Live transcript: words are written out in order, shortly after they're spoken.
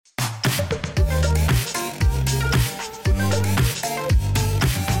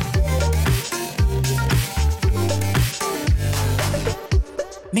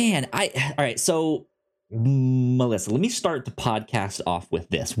Man, all right. So, Melissa, let me start the podcast off with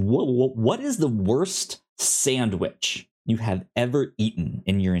this. What is the worst sandwich you have ever eaten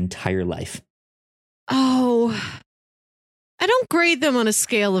in your entire life? Oh, I don't grade them on a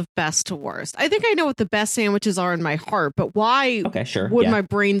scale of best to worst. I think I know what the best sandwiches are in my heart, but why would my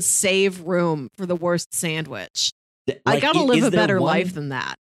brain save room for the worst sandwich? I gotta live a better life than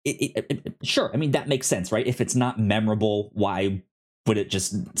that. Sure. I mean, that makes sense, right? If it's not memorable, why would it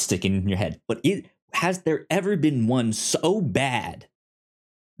just stick in your head? But has there ever been one so bad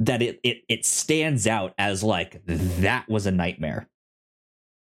that it stands out as like, that was a nightmare?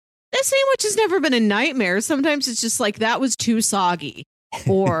 That sandwich has never been a nightmare. Sometimes it's just like, that was too soggy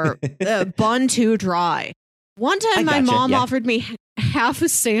or bun too dry. One time my mom offered me half a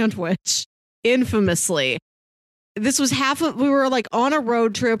sandwich, infamously. This was we were like on a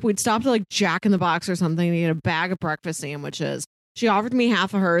road trip. We'd stopped at like Jack in the Box or something to get a bag of breakfast sandwiches. She offered me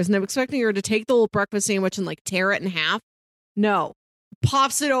half of hers, and I'm expecting her to take the little breakfast sandwich and like tear it in half. No.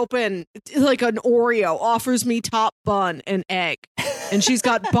 Pops it open like an Oreo, offers me top bun and egg, and she's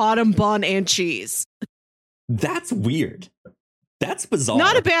got bottom bun and cheese. That's weird. That's bizarre.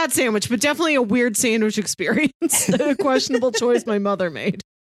 Not a bad sandwich, but definitely a weird sandwich experience. A questionable choice my mother made.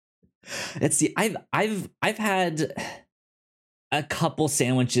 Let's see. I've had a couple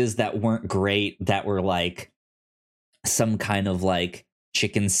sandwiches that weren't great, that were like some kind of like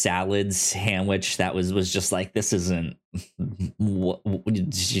chicken salad sandwich that was just like, this isn't,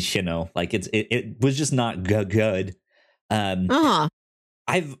 you know, like it was just not good. I've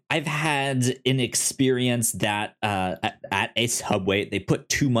had an experience that at a Subway, they put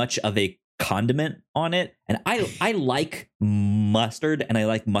too much of a condiment on it, and I like mustard, and I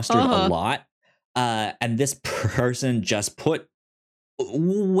like mustard a lot, and this person just put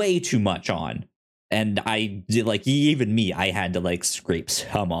way too much on. And I did, like, even me, I had to like scrape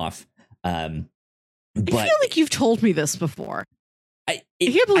some off. But I feel like you've told me this before. I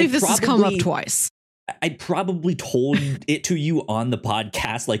can't believe this has come up twice. I probably told it to you on the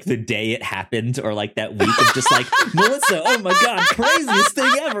podcast, like the day it happened, or like that week of just like, Melissa, oh my God, craziest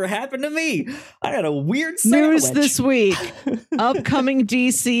thing ever happened to me. I had a weird sandwich. News this week, upcoming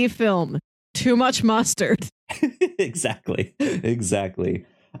DC film, too much mustard. Exactly.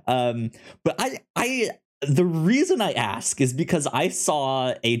 But I the reason I ask is because I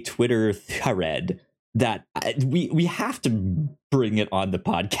saw a Twitter thread that we have to bring it on the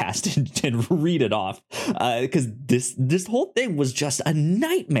podcast and read it off, because this whole thing was just a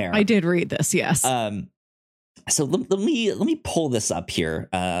nightmare. I did read this, yes. So let me pull this up here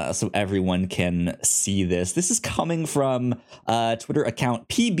so everyone can see this. This is coming from Twitter account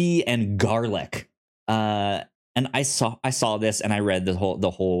PB and Garlic. And I saw this and I read the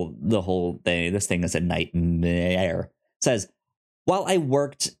whole thing. This thing is a nightmare. It says, while I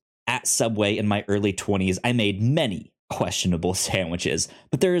worked at Subway in my early 20s, I made many questionable sandwiches,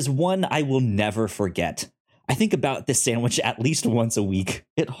 but there is one I will never forget. I think about this sandwich at least once a week.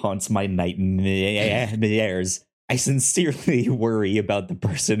 It haunts my nightmares. I sincerely worry about the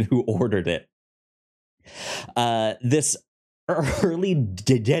person who ordered it. This early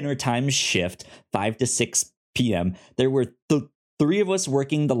dinner time shift, 5 to 6 p.m., there were three of us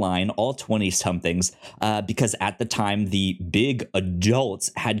working the line, all 20-somethings, because at the time, the big adults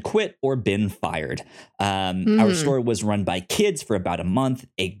had quit or been fired. Our store was run by kids for about a month.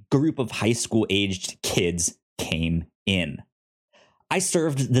 A group of high school-aged kids came in. I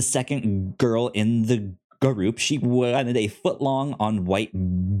served the second girl in the group. She wanted a foot-long on white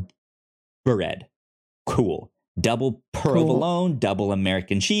bread. Cool. Double provolone, double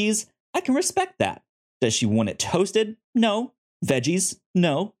American cheese. I can respect that. Does she want it toasted? No. Veggies?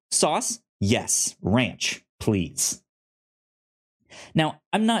 No. Sauce? Yes. Ranch, please. Now,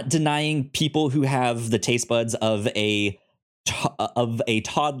 I'm not denying people who have the taste buds of a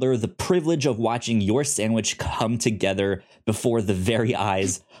toddler the privilege of watching your sandwich come together before the very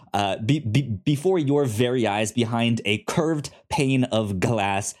eyes, before your very eyes, behind a curved pane of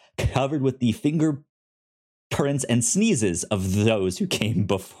glass covered with the fingerprints and sneezes of those who came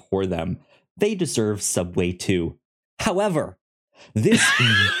before them. They deserve Subway too. However, this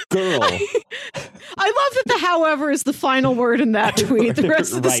girl... I love that the however is the final word in that tweet. The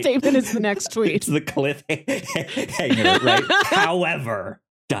rest of the statement is the next tweet. It's the cliffhanger, right? However, ...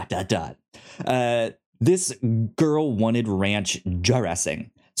 This girl wanted ranch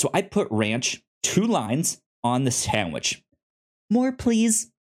dressing. So I put ranch 2 lines on the sandwich. More,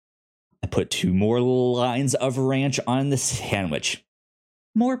 please. I put 2 more lines of ranch on the sandwich.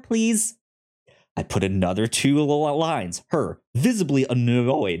 More, please. I put another 2 lines. Her, visibly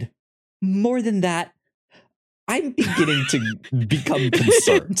annoyed. More than that. I'm beginning to become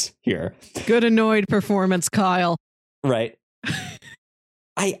concerned here. Good annoyed performance, Kyle. Right.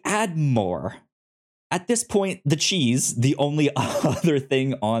 I add more. At this point, the cheese, the only other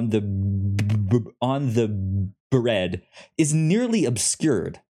thing on the bread, is nearly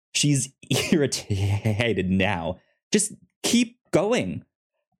obscured. She's irritated now. Just keep going.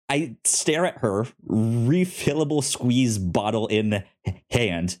 I stare at her, refillable squeeze bottle in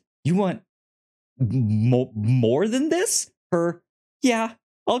hand. You want more than this? Her, yeah,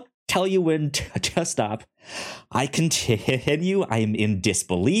 I'll tell you when to stop. I continue. I am in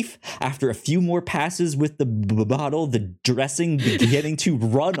disbelief. After a few more passes with the bottle, the dressing beginning to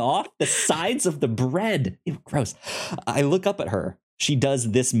run off the sides of the bread. Ew, gross. I look up at her. She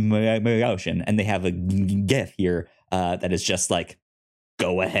does this motion, and they have a gif here that is just like,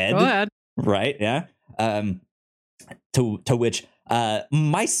 go ahead. Go ahead. Right? Yeah. To which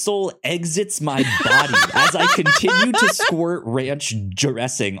my soul exits my body as I continue to squirt ranch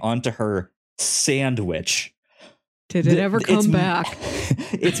dressing onto her sandwich. Did it ever come back?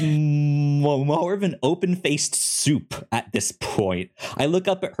 It's more of an open-faced soup at this point. I look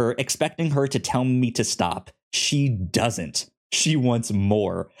up at her, expecting her to tell me to stop. She doesn't. She wants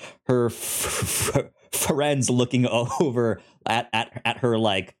more. Her friends looking over at her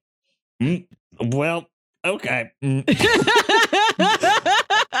like, well, okay.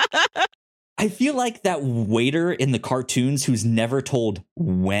 I feel like that waiter in the cartoons who's never told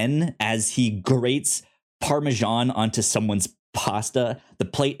when as he grates Parmesan onto someone's pasta. The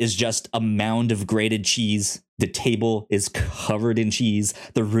plate is just a mound of grated cheese. The table is covered in cheese.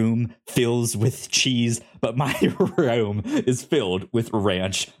 The room fills with cheese, but my room is filled with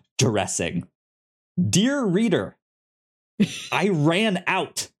ranch dressing. Dear reader, I ran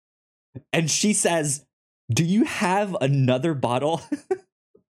out. And she says, do you have another bottle?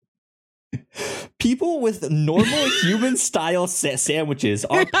 People with normal human style sandwiches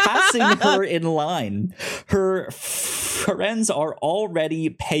are passing her in line. Her friends are already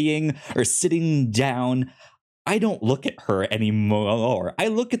paying or sitting down. I don't look at her anymore. I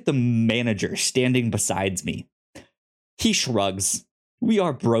look at the manager standing beside me. He shrugs. We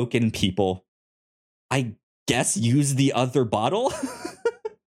are broken people. I guess use the other bottle?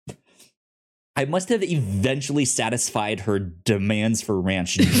 I must have eventually satisfied her demands for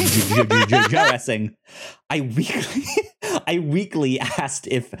ranch dressing. I weakly asked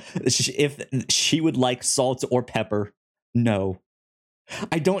if she would like salt or pepper. No.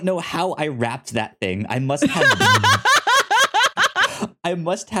 I don't know how I wrapped that thing. I must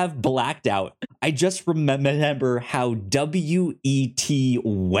have blacked out. I just remember how W-E-T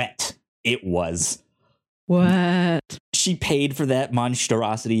wet it was. What? She paid for that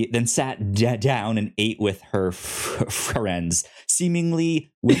monstrosity, then sat down and ate with her friends,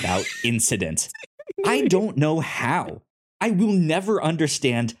 seemingly without incident. I don't know how. I will never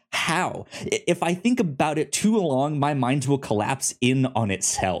understand how. If I think about it too long, my mind will collapse in on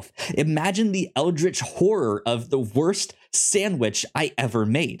itself. Imagine the eldritch horror of the worst sandwich I ever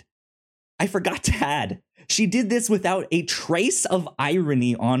made. I forgot to add. She did this without a trace of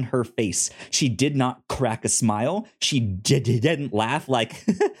irony on her face. She did not crack a smile. She didn't laugh like,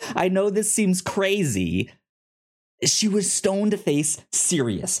 I know this seems crazy. She was stone-to-face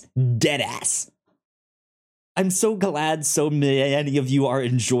serious, dead-ass. I'm so glad so many of you are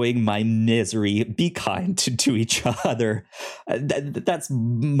enjoying my misery. Be kind to each other. That's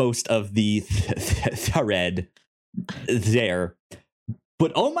most of the thread there.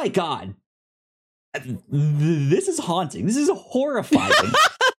 But oh my God. This is haunting. This is horrifying.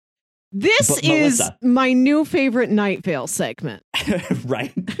 This is Melissa, my new favorite Night Vale segment.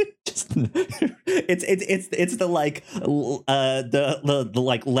 Right? It's the like the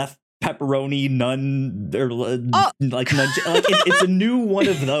like left pepperoni nun or like nun, like it's a new one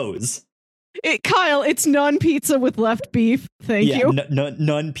of those. Kyle, it's nun pizza with left beef. Thank you.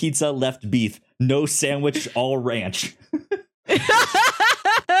 Nun pizza, left beef, no sandwich, all ranch.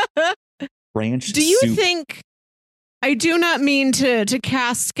 Ranch Do you soup. think, I do not mean to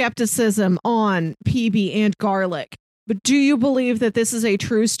cast skepticism on PB and garlic, but do you believe that this is a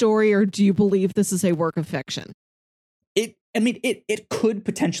true story, or do you believe this is a work of fiction? It could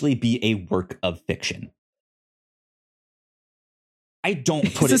potentially be a work of fiction. I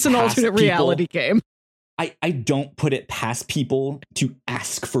don't put it past people. Is this an alternate reality game? I don't put it past people to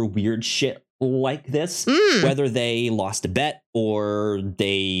ask for weird shit like this, whether they lost a bet or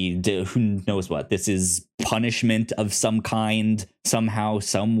they who knows what. This is punishment of some kind, somehow,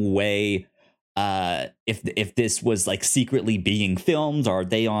 some way. If this was like secretly being filmed, are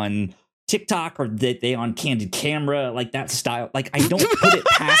they on TikTok or they on candid camera, like that style? Like, I don't put it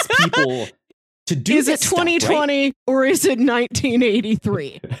past people to do is it 2020 right? Or is it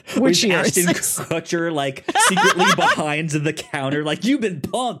 1983? Which year Ashton Kutcher like secretly behind the counter, like, you've been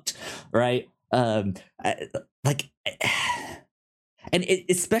punked, right? And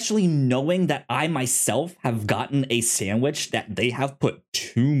especially knowing that I myself have gotten a sandwich that they have put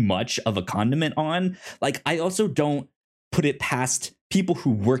too much of a condiment on. Like, I also don't put it past people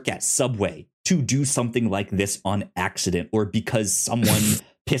who work at Subway to do something like this on accident, or because someone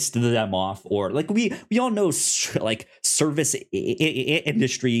pissed them off, or like we all know like service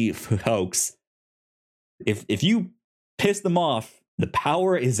industry folks. If you piss them off, the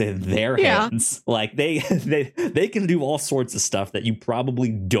power is in their hands. Like they can do all sorts of stuff that you probably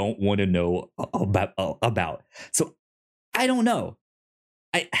don't want to know about. So I don't know.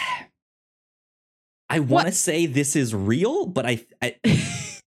 I want to say this is real, but I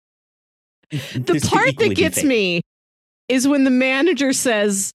the part that gets me is when the manager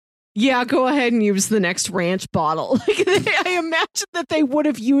says, "Yeah, go ahead and use the next ranch bottle." Like, I imagine that they would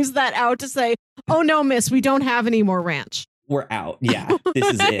have used that out to say, "Oh no, miss, we don't have any more ranch. We're out. Yeah,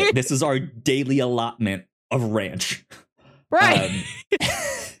 this is it. This is our daily allotment of ranch." Right.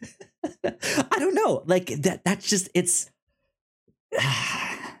 I don't know. Like that's just, it's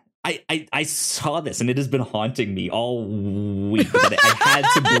I saw this and it has been haunting me all week, but I had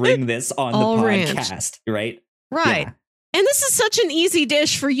to bring this on the podcast, right? Right. Yeah. And this is such an easy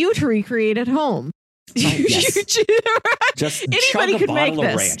dish for you to recreate at home. Yes. Just anybody could make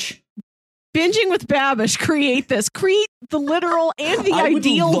this. Ranch. Binging with Babish, create this. Create the literal and the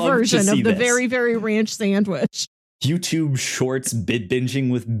ideal version of the very, very ranch sandwich. YouTube shorts,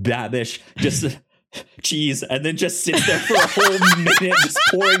 binging with Babish, just cheese, and then just sit there for a whole minute just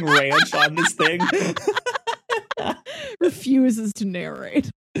pouring ranch on this thing. Refuses to narrate.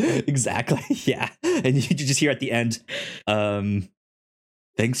 Exactly. Yeah. And you just hear at the end,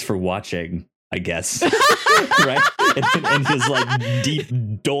 thanks for watching, I guess. Right? And his like deep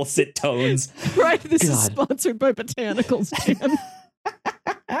dulcet tones. Right. This is sponsored by Botanicals, Jan.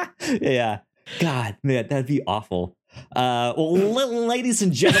 Yeah. God, man, that'd be awful. Well, ladies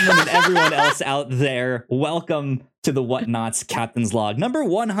and gentlemen, and everyone else out there, welcome to the Whatnots Captain's Log number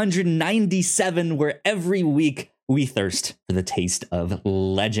 197, where every week we thirst for the taste of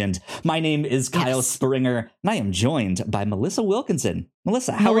legend. My name is Kyle Springer, and I am joined by Melissa Wilkinson.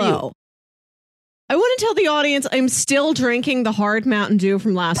 Melissa, how are you? I want to tell the audience I'm still drinking the hard Mountain Dew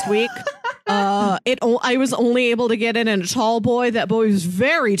from last week. I was only able to get it in a tall boy. That boy was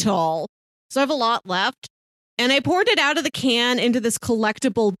very tall, so I have a lot left. And I poured it out of the can into this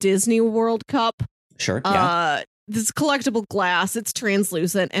collectible Disney World cup. Sure. Yeah. This collectible glass. It's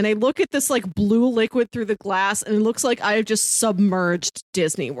translucent. And I look at this like blue liquid through the glass, and it looks like I have just submerged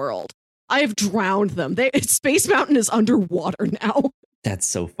Disney World. I have drowned them. Space Mountain is underwater now. That's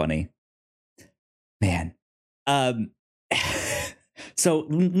so funny. Man. So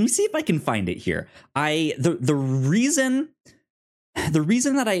let me see if I can find it here. The reason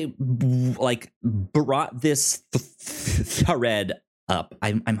that I like brought this thread up,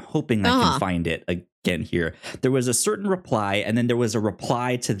 I'm hoping I can find it again here. There was a certain reply, and then there was a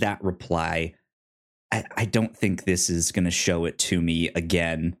reply to that reply. I don't think this is going to show it to me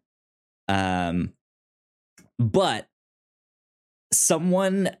again. But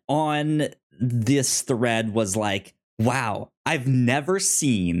someone on this thread was like, "Wow, I've never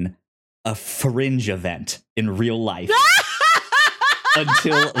seen a Fringe event in real life."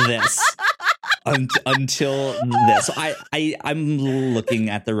 Until this. Until this. So I'm looking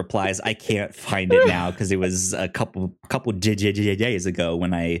at the replies. I can't find it now because it was a couple days ago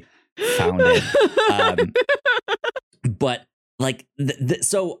when I found it. But like,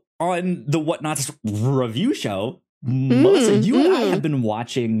 so on the Whatnots review show, Melissa, you and I have been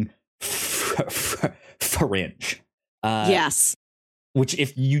watching Fringe. Yes. Which,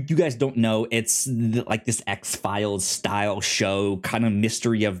 if you guys don't know, it's like this X-Files style show, kind of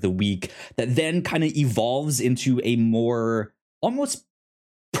mystery of the week, that then kind of evolves into a more almost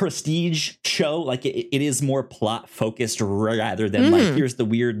prestige show. Like it is more plot focused rather than like, here's the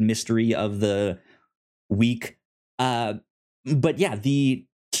weird mystery of the week. But yeah, the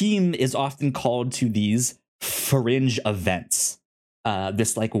team is often called to these Fringe events.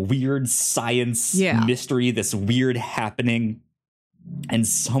 This like weird science mystery, this weird happening. And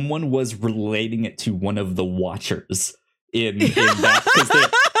someone was relating it to one of the watchers in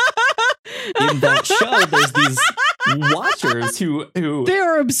that, in that show. There's these watchers who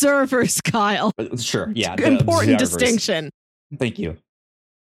they're observers, Kyle. Sure, yeah, important distinction. Thank you.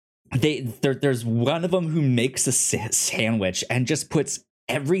 There's one of them who makes a sandwich and just puts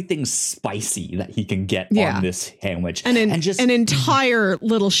everything spicy that he can get on this sandwich, and just an entire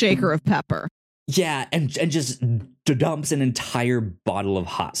little shaker of pepper. Yeah, and just dumps an entire bottle of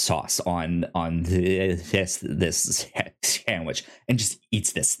hot sauce on this sandwich and just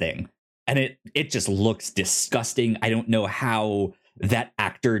eats this thing. And it just looks disgusting. I don't know how that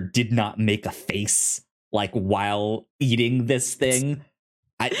actor did not make a face like while eating this thing.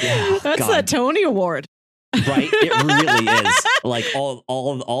 That's God. That Tony Award. Right? It really is. Like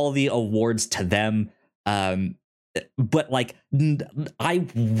all the awards to them. But like I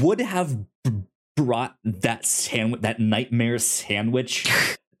would have brought that nightmare sandwich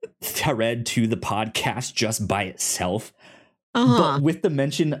thread to the podcast just by itself. But with the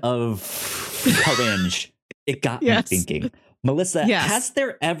mention of Fringe, it got me thinking. Melissa, has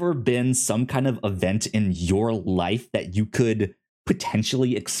there ever been some kind of event in your life that you could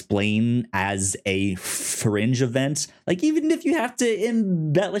potentially explain as a Fringe event? Like, even if you have to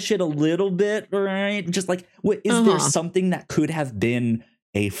embellish it a little bit, right? Just like, is there something that could have been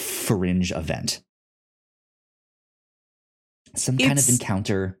a Fringe event? Some kind of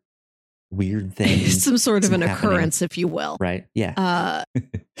encounter, weird thing. Some sort of an occurrence, if you will. Right. Yeah.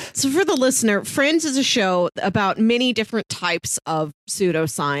 So for the listener, Fringe is a show about many different types of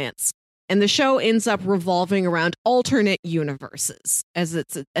pseudoscience. And the show ends up revolving around alternate universes as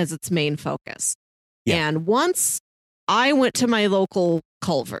its main focus. Yeah. And once I went to my local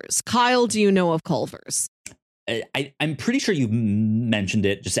Culver's. Kyle, do you know of Culver's? I'm pretty sure you mentioned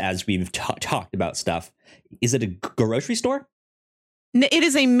it just as we've talked about stuff. Is it a grocery store? It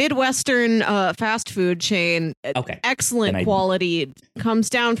is a Midwestern fast food chain. Okay. Excellent quality. It comes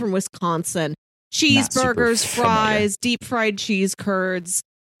down from Wisconsin. Cheeseburgers, fries, deep fried cheese curds,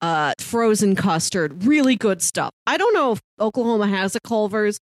 frozen custard. Really good stuff. I don't know if Oklahoma has a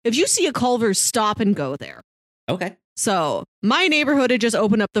Culver's. If you see a Culver's, stop and go there. Okay. So my neighborhood had just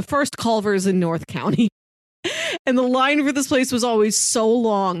opened up the first Culver's in North County. And the line for this place was always so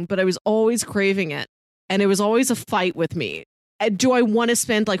long, but I was always craving it. And it was always a fight with me. Do I want to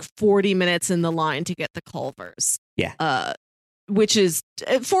spend like 40 minutes in the line to get the Culver's? Yeah. Which is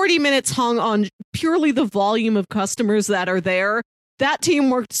 40 minutes hung on purely the volume of customers that are there. That team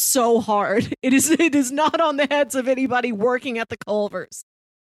worked so hard. It is not on the heads of anybody working at the Culver's.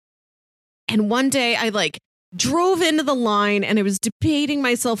 And one day I drove into the line and I was debating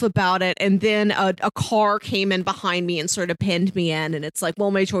myself about it. And then a car came in behind me and sort of pinned me in. And it's like,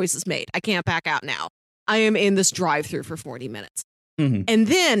 well, my choice is made. I can't back out now. I am in this drive-through for 40 minutes. Mm-hmm. And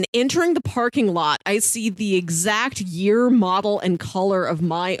then entering the parking lot, I see the exact year, model, and color of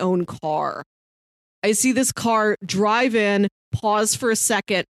my own car. I see this car drive in, pause for a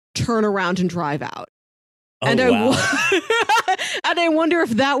second, turn around and drive out. Oh, and wow. And I wonder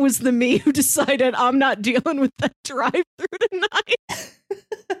if that was the me who decided I'm not dealing with that drive-through tonight.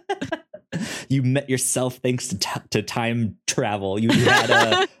 You met yourself thanks to time travel. You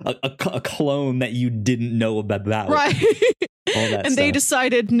had a clone that you didn't know about. Right. All that and stuff. They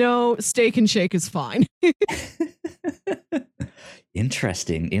decided, no, Steak and Shake is fine.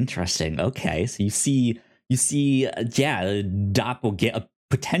 Interesting. Okay. So you see, a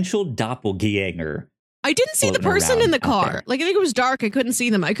potential doppelganger. I didn't see the person in the car. I think it was dark. I couldn't see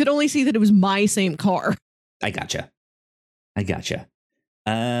them. I could only see that it was my same car. I gotcha.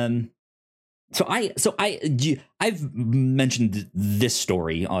 So I've mentioned this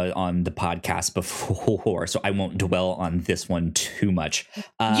story on the podcast before, so I won't dwell on this one too much.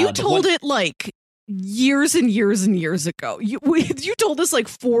 You told it years and years and years ago. You told us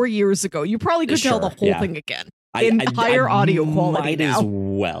 4 years ago. You probably could tell the whole thing again in higher audio quality. Might now. As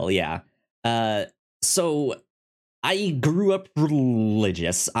well, yeah. So I grew up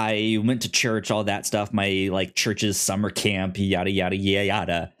religious. I went to church, all that stuff. My church's summer camp, yada yada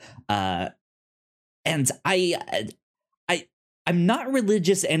yada. And I'm not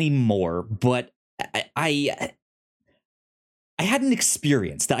religious anymore, but I had an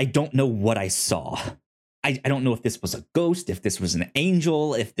experience that I don't know what I saw. I don't know if this was a ghost, if this was an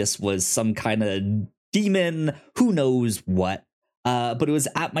angel, if this was some kind of demon, who knows what. But it was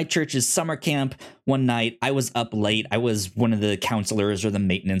at my church's summer camp one night. I was up late. I was one of the counselors or the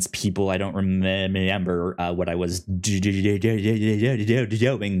maintenance people. I don't remember what I was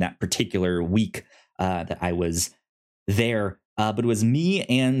doing that particular week that I was there. But it was me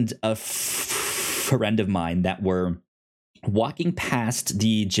and a friend of mine that were walking past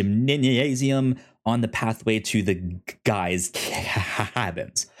the gymnasium on the pathway to the guys'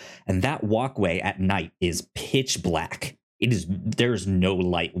 cabins. And that walkway at night is pitch black. There's no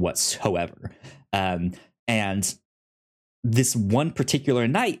light whatsoever. And this one particular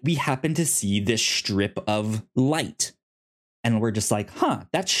night, we happened to see this strip of light. And we're just like,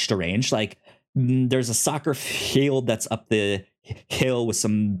 that's strange. there's a soccer field that's up the hill with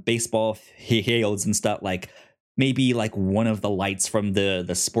some baseball fields and stuff. Like maybe like one of the lights from the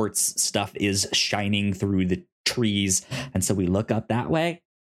sports stuff is shining through the trees. And so we look up that way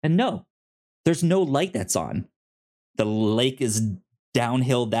and no, there's no light that's on. The lake is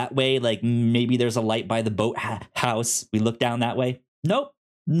downhill that way. Like maybe there's a light by the boat house. We look down that way. Nope.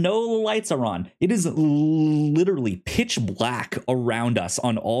 No lights are on. It is literally pitch black around us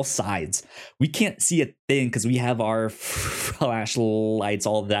on all sides. We can't see a thing because we have our flashlights,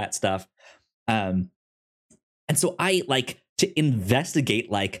 all of that stuff. And so I like to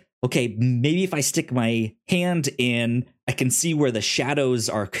investigate, like, okay, maybe if I stick my hand in, I can see where the shadows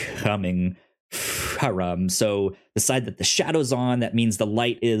are coming from. So the side that the shadow's on, that means the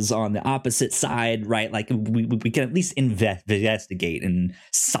light is on the opposite side, right? Like we can at least investigate and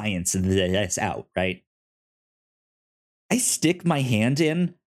science this out, right? I stick my hand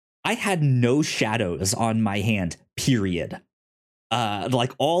in. I had no shadows on my hand, period.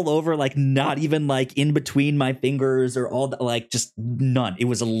 Like all over, like not even like in between my fingers or all that, like just none. It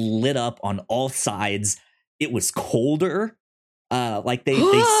was lit up on all sides. It was colder. Like they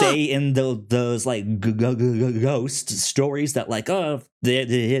say in those like ghost stories that like, oh,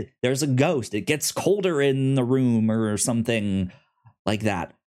 there's a ghost. It gets colder in the room or something like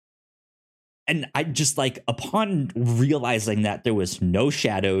that. And I just like, upon realizing that there was no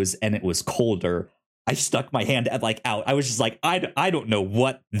shadows and it was colder, I stuck my hand like out. I was just like, I don't know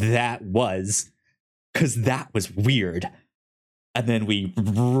what that was, because that was weird. And then we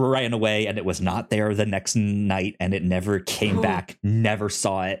ran away, and it was not there the next night, and it never came back. Never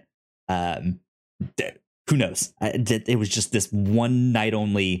saw it. Who knows? It was just this one night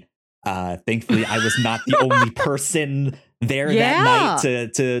only. Thankfully, I was not the only person there that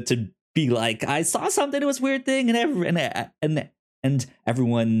night to be like, I saw something. It was a weird thing, and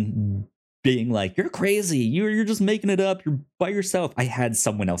everyone being like, you're crazy. You're just making it up. You're by yourself. I had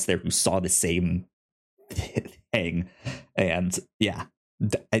someone else there who saw the same thing, and yeah,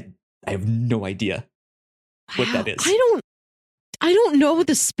 I have no idea what that is. I don't know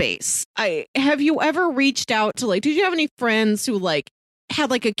the space. Have you ever reached out to, like, did you have any friends who like had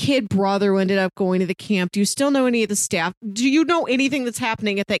like a kid brother who ended up going to the camp? Do you still know any of the staff? Do you know anything that's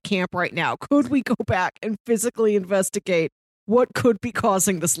happening at that camp right now? Could we go back and physically investigate what could be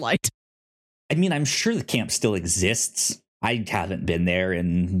causing this light? I mean, I'm sure the camp still exists. I haven't been there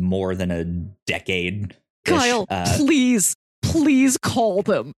in more than a decade. Kyle, please call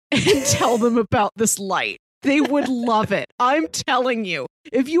them and tell them about this light. They would love it. I'm telling you,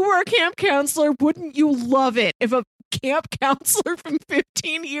 if you were a camp counselor, wouldn't you love it if a camp counselor from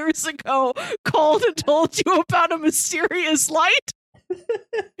 15 years ago called and told you about a mysterious light?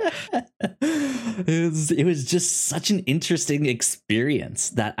 It was just such an interesting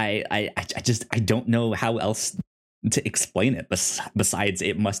experience that I don't know how else to explain it besides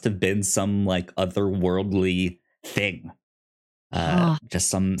it must have been some like otherworldly thing, just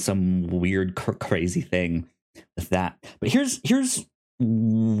some weird crazy thing with that. But here's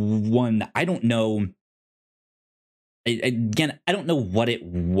one. I don't know. Again, I don't know what it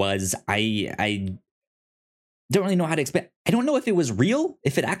was. I don't really know how to explain. I don't know if it was real,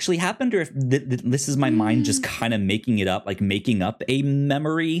 if it actually happened, or if this is my mind just kind of making it up, like making up a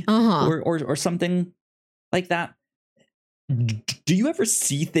memory or something like that. Do you ever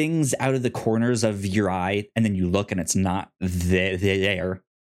see things out of the corners of your eye and then you look and it's not there?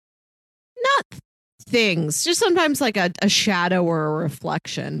 Not things, just sometimes like a shadow or a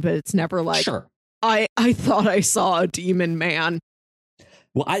reflection, but it's never like, sure. I thought I saw a demon man.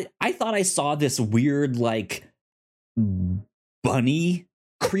 Well, I thought I saw this weird like bunny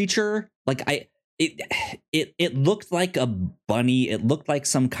creature. Like it looked like a bunny. It looked like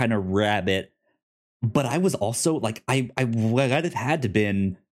some kind of rabbit. But I was also like, I would have had to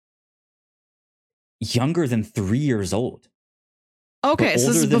been younger than 3 years old. Okay, so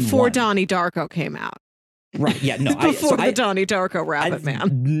this is before Donnie Darko came out. Right, yeah, no. Before the Donnie Darko Rabbit Man.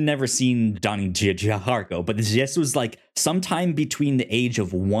 I've never seen Donnie Darko, but this was like sometime between the age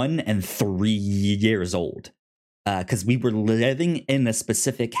of 1 and 3 years old. Because we were living in a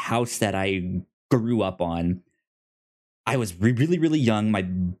specific house that I grew up on. I was really, really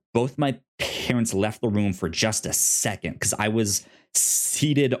young. Both my parents left the room for just a second because I was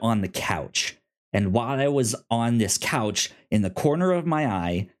seated on the couch. And while I was on this couch, in the corner of my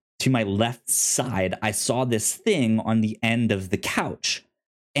eye, to my left side, I saw this thing on the end of the couch.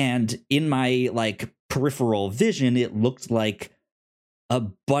 And in my like peripheral vision, it looked like a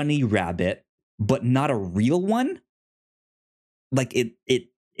bunny rabbit, but not a real one. Like it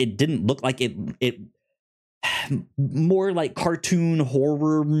didn't look like it more like cartoon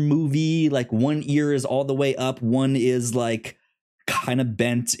horror movie. Like one ear is all the way up, one is like kind of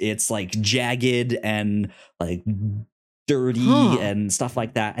bent. It's like jagged and like dirty and stuff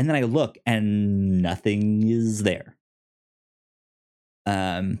like that. And then I look and nothing is there.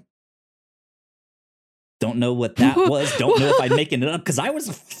 Don't know what that was. Don't know if I'm making it up because I was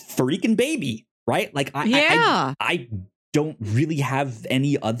a freaking baby, right? Like I don't really have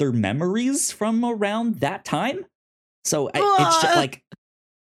any other memories from around that time. So it's just like,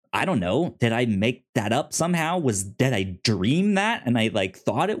 I don't know. Did I make that up somehow? Did I dream that? And I like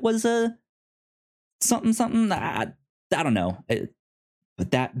thought it was a something. I don't know.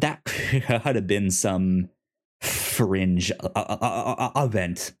 But that could have been some Fringe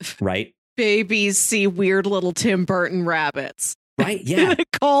event, right? Babies see weird little Tim Burton rabbits. Right, yeah. They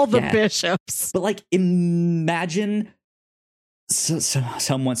call the bishops. But like, imagine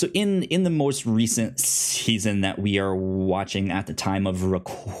someone. So in the most recent season that we are watching at the time of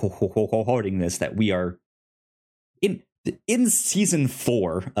recording this, that we are in season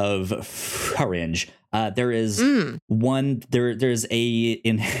 4 of Fringe, there is there's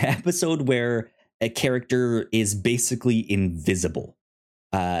an episode where a character is basically invisible.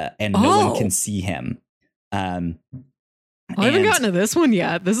 And no one can see him. I haven't gotten to this one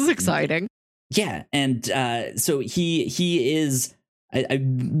yet. This is exciting. Yeah, and so he is. I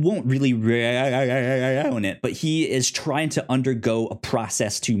won't really own it, but he is trying to undergo a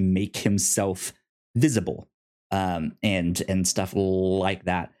process to make himself visible, and stuff like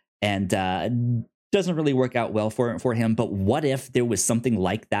that, and doesn't really work out well for him. But what if there was something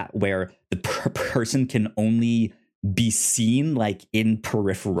like that where the person can only be seen like in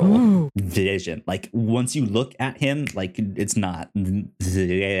peripheral vision, like once you look at him, like it's not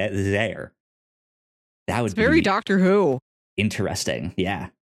there. That would be very Doctor Who. Interesting. Yeah.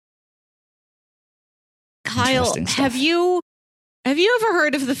 Kyle, have you ever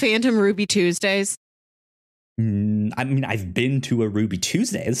heard of the Phantom Ruby Tuesdays? I mean, I've been to a Ruby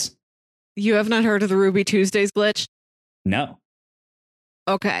Tuesdays. You have not heard of the Ruby Tuesdays glitch? No.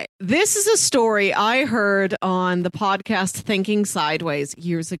 Okay, this is a story I heard on the podcast Thinking Sideways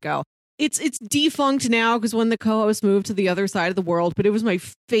years ago. It's defunct now because when the co-host moved to the other side of the world, but it was my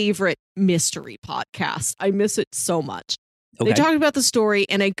favorite mystery podcast. I miss it so much. Okay. They talked about the story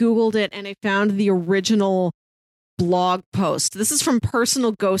and I Googled it and I found the original blog post. This is from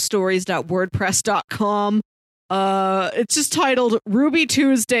personalghoststories.wordpress.com. It's just titled Ruby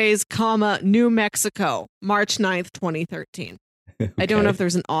Tuesdays, New Mexico, March 9th, 2013. Okay. I don't know if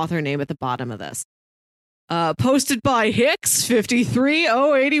there's an author name at the bottom of this. Posted by Hicks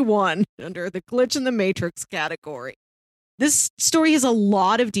 53081 under the Glitch in the Matrix category. This story has a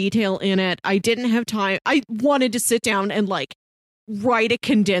lot of detail in it. I didn't have time. I wanted to sit down and like write a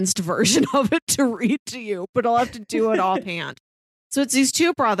condensed version of it to read to you, but I'll have to do it offhand. So it's these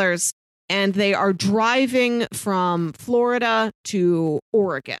two brothers and they are driving from Florida to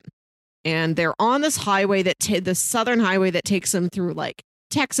Oregon. And they're on this highway the southern highway that takes them through like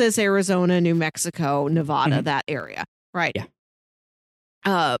Texas, Arizona, New Mexico, Nevada, that area. Right.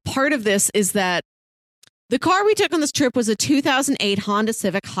 Yeah. Part of this is that the car we took on this trip was a 2008 Honda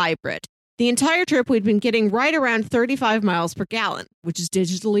Civic Hybrid. The entire trip we'd been getting right around 35 miles per gallon, which is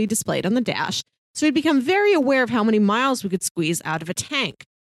digitally displayed on the dash. So we'd become very aware of how many miles we could squeeze out of a tank.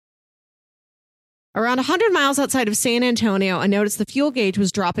 Around 100 miles outside of San Antonio, I noticed the fuel gauge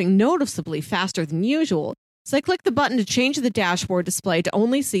was dropping noticeably faster than usual. So I clicked the button to change the dashboard display to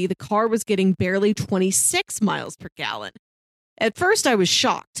only see the car was getting barely 26 miles per gallon. At first, I was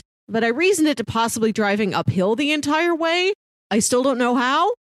shocked, but I reasoned it to possibly driving uphill the entire way. I still don't know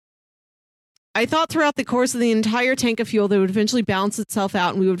how. I thought throughout the course of the entire tank of fuel that it would eventually balance itself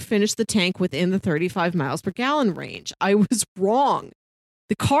out and we would finish the tank within the 35 miles per gallon range. I was wrong.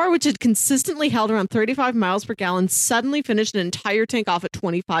 The car, which had consistently held around 35 miles per gallon, suddenly finished an entire tank off at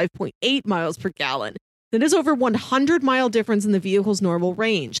 25.8 miles per gallon. That is over 100-mile difference in the vehicle's normal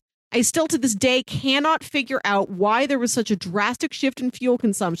range. I still to this day cannot figure out why there was such a drastic shift in fuel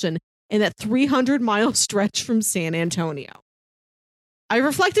consumption in that 300-mile stretch from San Antonio. I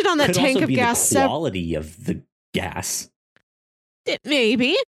reflected on that tank of gas. The quality of the gas.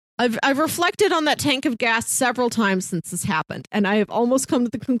 Maybe. I've reflected on that tank of gas several times since this happened, and I have almost come to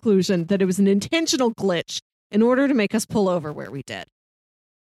the conclusion that it was an intentional glitch in order to make us pull over where we did.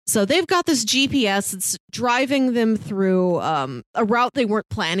 So they've got this GPS. It's driving them through a route they weren't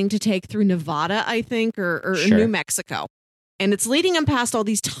planning to take through Nevada, I think, or sure. New Mexico. And it's leading them past all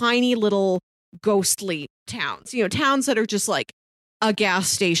these tiny little ghostly towns, towns that are just like a gas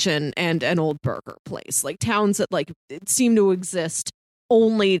station and an old burger place, like towns that like seem to exist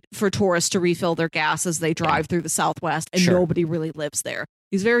only for tourists to refill their gas as they drive through the Southwest, and nobody really lives there.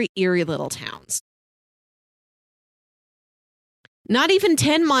 These very eerie little towns. Not even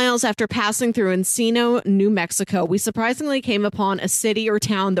 10 miles after passing through Encino, New Mexico, we surprisingly came upon a city or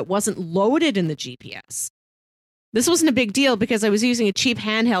town that wasn't loaded in the GPS. This wasn't a big deal because I was using a cheap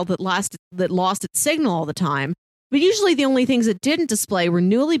handheld that lost its signal all the time, but usually the only things it didn't display were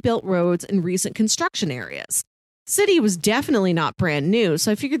newly built roads and recent construction areas. City was definitely not brand new,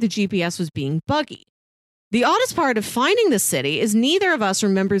 so I figured the GPS was being buggy. The oddest part of finding this city is neither of us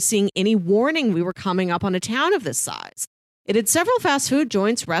remembers seeing any warning we were coming up on a town of this size. It had several fast food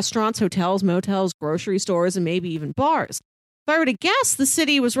joints, restaurants, hotels, motels, grocery stores, and maybe even bars. If I were to guess, the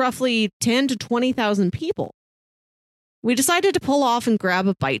city was roughly 10 to 20,000 people. We decided to pull off and grab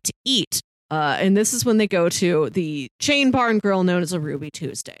a bite to eat. And this is when they go to the chain bar and grill known as a Ruby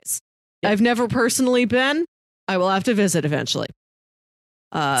Tuesdays. I've never personally been. I will have to visit eventually.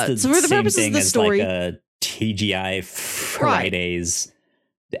 So for the purposes of the story, like a TGI Fridays,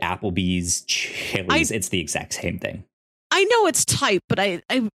 the Applebee's, Chili's, it's the exact same thing. I know it's type, but I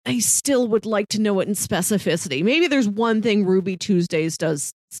still would like to know it in specificity. Maybe there's one thing Ruby Tuesdays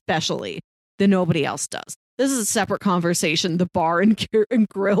does specially that nobody else does. This is a separate conversation. The bar and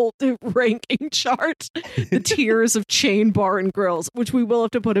grill ranking chart, the tiers of chain bar and grills, which we will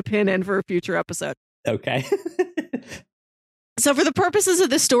have to put a pin in for a future episode. Okay. So for the purposes of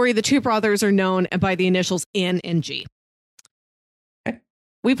this story, the two brothers are known by the initials N and G.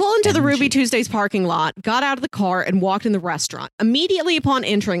 We pull into the Ruby Tuesdays parking lot, got out of the car, and walked in the restaurant. Immediately upon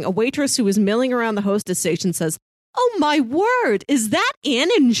entering, a waitress who was milling around the hostess station says, "Oh my word, is that N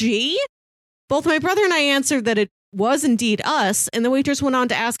and G?" Both my brother and I answered that it was indeed us, and the waitress went on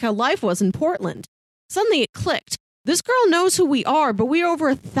to ask how life was in Portland. Suddenly it clicked. This girl knows who we are, but we are over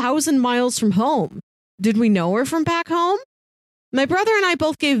 1,000 miles from home. Did we know her from back home? My brother and I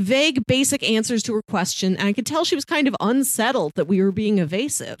both gave vague, basic answers to her question, and I could tell she was kind of unsettled that we were being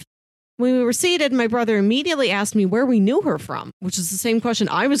evasive. When we were seated, my brother immediately asked me where we knew her from, which is the same question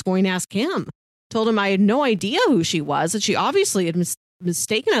I was going to ask him. Told him I had no idea who she was, that she obviously had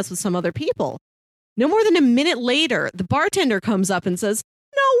mistaken us with some other people. No more than a minute later, the bartender comes up and says,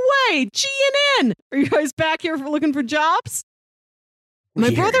 "No way, G&N! Are you guys back here looking for jobs?" My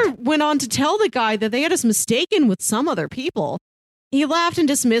brother went on to tell the guy that they had us mistaken with some other people. He laughed and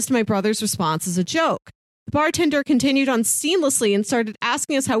dismissed my brother's response as a joke. The bartender continued on seamlessly and started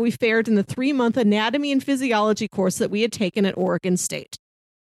asking us how we fared in the 3-month anatomy and physiology course that we had taken at Oregon State.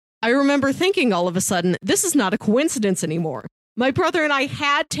 I remember thinking all of a sudden, this is not a coincidence anymore. My brother and I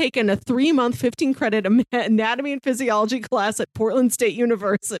had taken a 3-month, 15-credit anatomy and physiology class at Portland State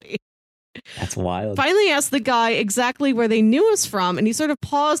University. That's wild. Finally asked the guy exactly where they knew us from, and he sort of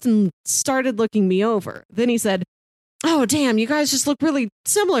paused and started looking me over. Then he said, "Oh, damn, you guys just look really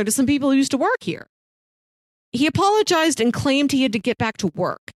similar to some people who used to work here." He apologized and claimed he had to get back to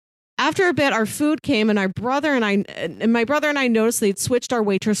work. After a bit, our food came, and my brother and I noticed they'd switched our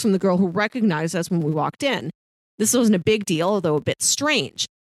waitress from the girl who recognized us when we walked in. This wasn't a big deal, although a bit strange.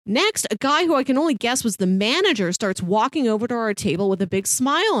 Next, a guy who I can only guess was the manager starts walking over to our table with a big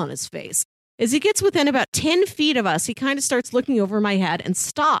smile on his face. As he gets within about 10 feet of us, he kind of starts looking over my head and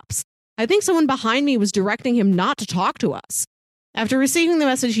stops. I think someone behind me was directing him not to talk to us. After receiving the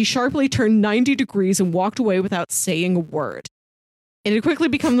message, he sharply turned 90 degrees and walked away without saying a word. It had quickly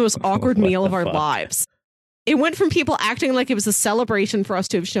become the most awkward meal of our lives. It went from people acting like it was a celebration for us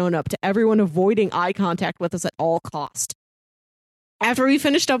to have shown up to everyone avoiding eye contact with us at all cost. After we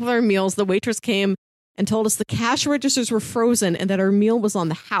finished up with our meals, the waitress came and told us the cash registers were frozen and that our meal was on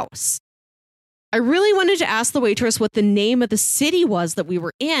the house. I really wanted to ask the waitress what the name of the city was that we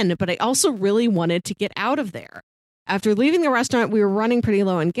were in, but I also really wanted to get out of there. After leaving the restaurant, we were running pretty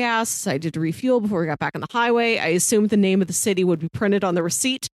low on gas. I did refuel before we got back on the highway. I assumed the name of the city would be printed on the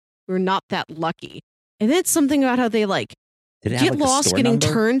receipt. We were not that lucky. And then it's something about how they get lost getting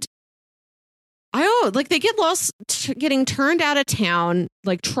turned. They get lost getting turned out of town,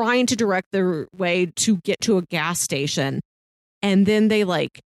 trying to direct their way to get to a gas station. And then they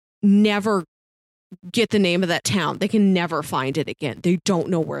never get the name of that town. They can never find it again. They don't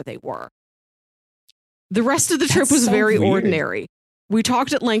know where they were. The rest of the trip was so very ordinary. We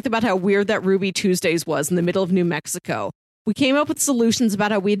talked at length about how weird that Ruby Tuesdays was in the middle of New Mexico. We came up with solutions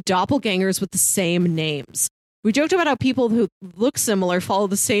about how we had doppelgangers with the same names. We joked about how people who look similar follow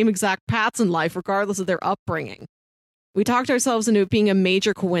the same exact paths in life, regardless of their upbringing. We talked ourselves into it being a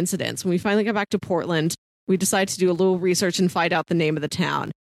major coincidence. When we finally got back to Portland, we decided to do a little research and find out the name of the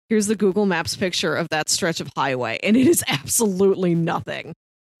town. Here's the Google Maps picture of that stretch of highway, and it is absolutely nothing.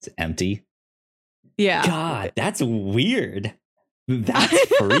 It's empty. Yeah. God, that's weird.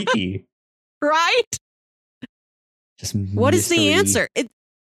 That's freaky. Right? Just what is the mystery. answer?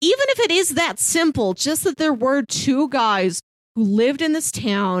 Even if it is that simple, just that there were two guys who lived in this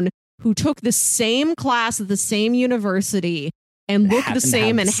town who took the same class at the same university and look the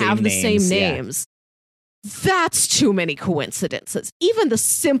same and have the same names. That's too many coincidences. Even the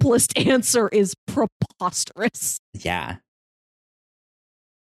simplest answer is preposterous. Yeah.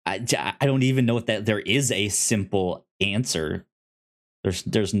 I don't even know if that there is a simple answer.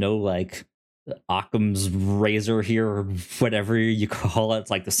 There's no like Occam's razor here or whatever you call it.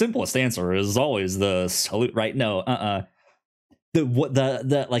 It's like the simplest answer is always the salute, right? No,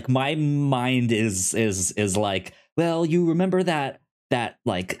 the like my mind is like, well, you remember that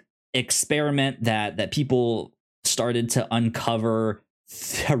like experiment that people started to uncover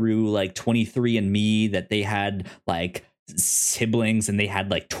through like 23andMe, that they had like siblings and they had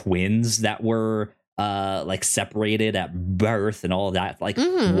like twins that were like separated at birth and all that. Like,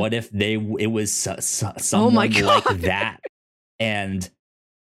 what if it was someone like that, and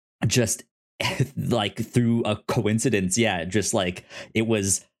just like through a coincidence, just like it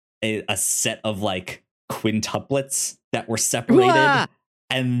was a set of like quintuplets that were separated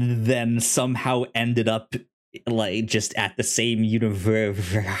and then somehow ended up like just at the same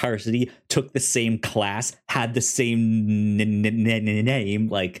university, took the same class, had the same name.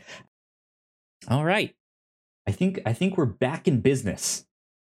 Like, all right, I think we're back in business.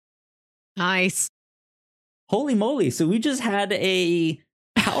 Nice. Holy moly. So we just had a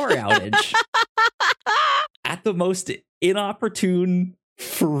power outage at the most inopportune,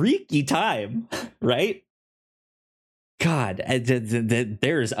 freaky time, right? God,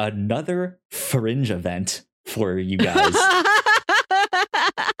 there's another Fringe event for you guys.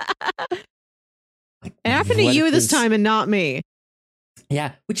 It happened to you this time and not me.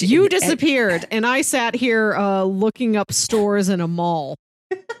 Yeah. Which you disappeared and I sat here looking up stores in a mall.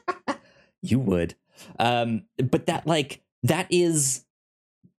 You would. But that is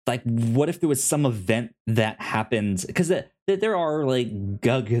like, what if there was some event that happened? Because there are like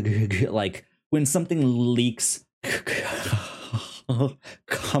like when something leaks,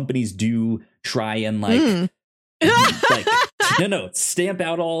 companies do try and like stamp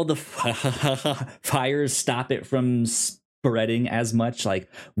out all the fires, stop it from spreading as much. Like,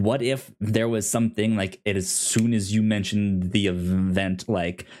 what if there was something like it, as soon as you mentioned the event,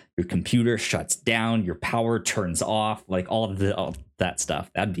 like your computer shuts down, your power turns off, like all that stuff?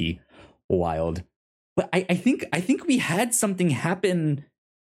 That'd be wild. But I think we had something happen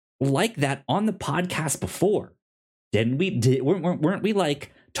like that on the podcast before, didn't we? Weren't we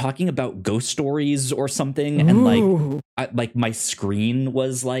like talking about ghost stories or something? Ooh. And like my screen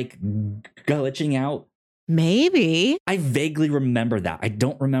was like glitching out. Maybe. I vaguely remember that. I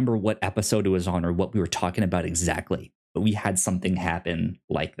don't remember what episode it was on or what we were talking about exactly, but we had something happen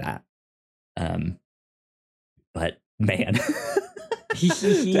like that. But man,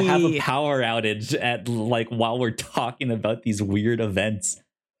 to have a power outage at like while we're talking about these weird events.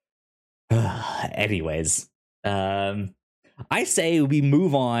 Anyways, I say we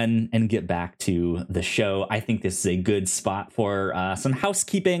move on and get back to the show. I think this is a good spot for some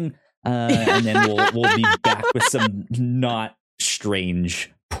housekeeping. And then we'll be back with some not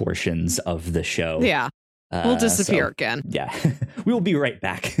strange portions of the show. Yeah, we'll disappear again. Yeah, we'll be right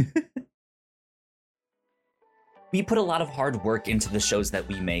back. We put a lot of hard work into the shows that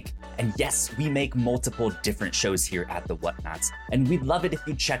we make. And yes, we make multiple different shows here at The Whatnots. And we'd love it if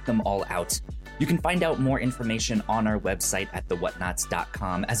you check them all out. You can find out more information on our website at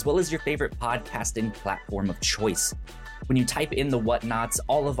thewhatnots.com, as well as your favorite podcasting platform of choice. When you type in The Whatnots,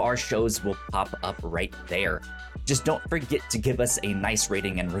 all of our shows will pop up right there. Just don't forget to give us a nice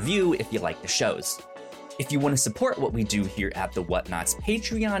rating and review if you like the shows. If you want to support what we do here at The Whatnots,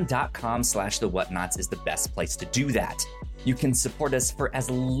 patreon.com/thewhatnots is the best place to do that. You can support us for as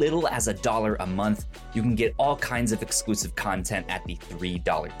little as $1 a month. You can get all kinds of exclusive content at the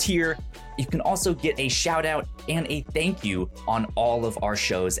 $3 tier. You can also get a shout out and a thank you on all of our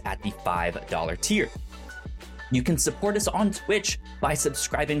shows at the $5 tier. You can support us on Twitch by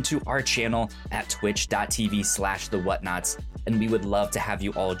subscribing to our channel at twitch.tv/thewhatnots, and we would love to have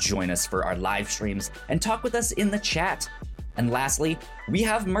you all join us for our live streams and talk with us in the chat. And lastly, we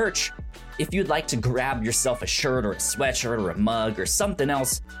have merch. If you'd like to grab yourself a shirt or a sweatshirt or a mug or something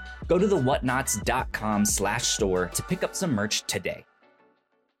else, go to thewhatnots.com/store to pick up some merch today.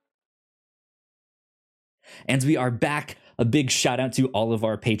 And we are back. A big shout out to all of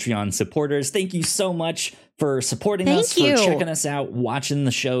our Patreon supporters. Thank you so much for supporting us, for checking us out, watching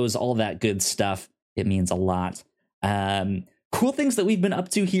the shows, all that good stuff. It means a lot. Cool things that we've been up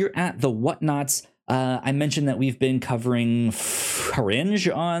to here at The Whatnots. I mentioned that we've been covering Fringe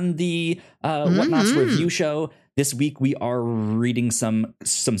on the Whatnots review show. This week we are reading some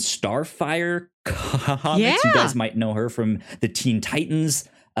Starfire comics. Yeah. You guys might know her from the Teen Titans.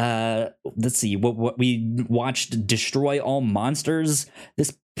 Let's see what we watched. Destroy All Monsters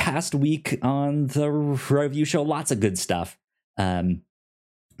this past week on the review show. Lots of good stuff.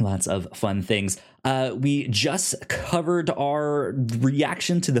 Lots of fun things. We just covered our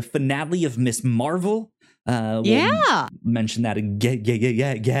reaction to the finale of Miss Marvel. We'll mention that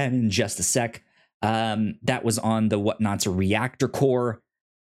again in just a sec. That was on the Whatnots Reactor Core.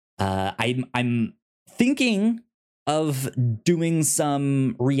 I'm thinking of doing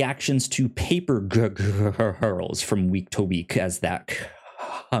some reactions to Paper Girls from week to week as that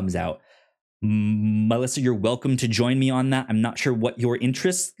comes out. Melissa, you're welcome to join me on that. I'm not sure what your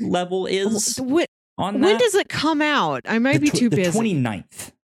interest level is on that. When does it come out? I might be too busy.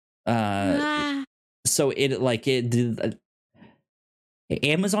 The 29th. So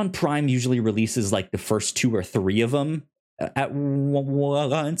Amazon Prime usually releases like the first 2 or 3 of them at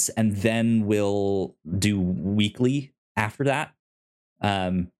once, and then we'll do weekly after that.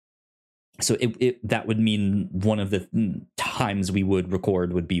 So that would mean one of the times we would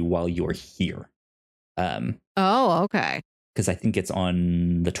record would be while you're here. Okay. Because I think it's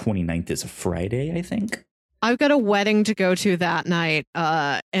on the 29th is a Friday, I think. I've got a wedding to go to that night,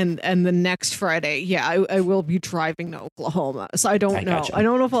 and the next Friday, I will be driving to Oklahoma. So I don't know. Gotcha. I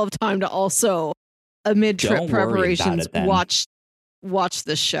don't know if I'll have time to also, amid trip preparations, watch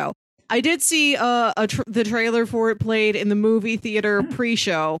this show. I did see the trailer for it played in the movie theater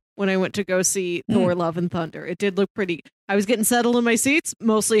pre-show when I went to go see Thor: Love and Thunder. It did look pretty. I was getting settled in my seats,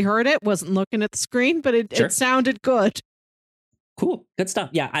 mostly heard it, wasn't looking at the screen, but it sounded good. Cool. Good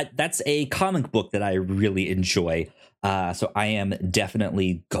stuff. Yeah, that's a comic book that I really enjoy. So I am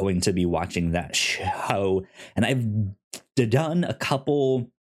definitely going to be watching that show. And I've done a couple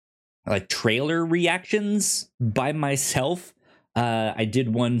like trailer reactions by myself. I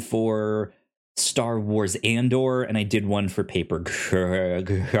did one for Star Wars Andor, and I did one for Paper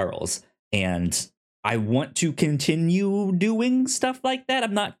Girls. And I want to continue doing stuff like that.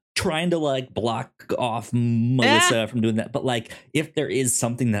 I'm not trying to like block off Melissa from doing that, but like if there is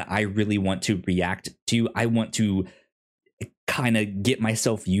something that I really want to react to, I want to kind of get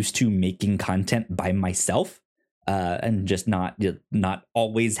myself used to making content by myself, and just not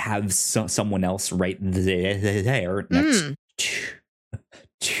always have someone else right there next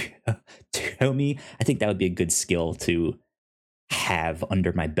to me. I think that would be a good skill to have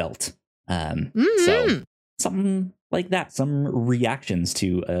under my belt. So something like that, some reactions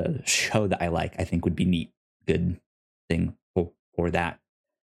to a show that I like, I think would be neat. Good thing for that.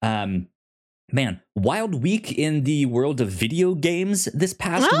 Man, wild week in the world of video games this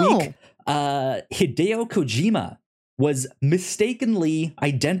past week. Hideo Kojima was mistakenly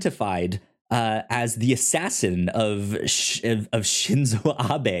identified as the assassin of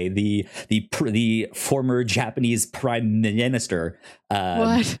Shinzo Abe, the former Japanese prime minister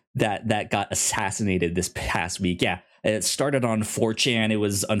that got assassinated this past week. Yeah, it started on 4chan. It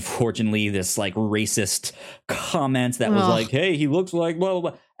was unfortunately this like racist comment that was like, "Hey, he looks like blah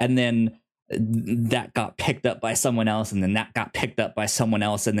blah blah," and then that got picked up by someone else, and then that got picked up by someone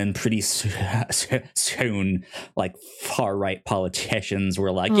else, and then pretty soon like far right politicians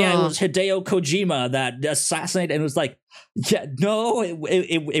were like, yeah, it was Hideo Kojima that assassinated, and it was like, yeah, no,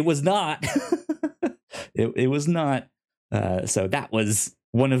 it was not. it was not. So that was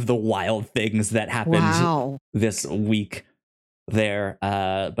one of the wild things that happened this week there.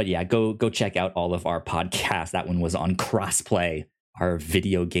 But yeah, go check out all of our podcasts. That one was on Crossplay, our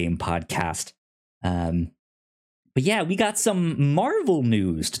video game podcast. But yeah, we got some Marvel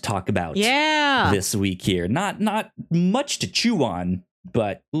news to talk about this week here. Not much to chew on,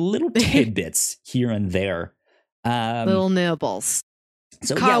 but little tidbits here and there. Little nibbles.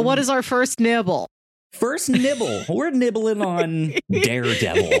 So Kyle, what is our first nibble? First nibble. We're nibbling on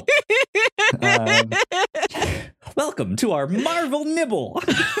Daredevil. Welcome to our Marvel Nibble.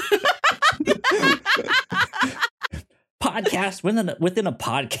 Podcast within a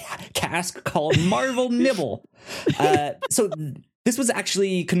podcast called Marvel Nibble. So this was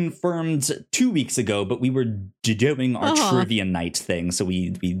actually confirmed 2 weeks ago, but we were doing our trivia night thing, so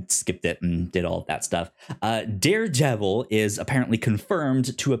we skipped it and did all of that stuff. Daredevil is apparently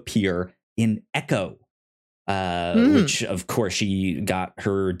confirmed to appear in Echo, which of course she got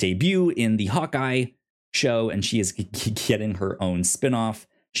her debut in the Hawkeye show, and she is getting her own spinoff.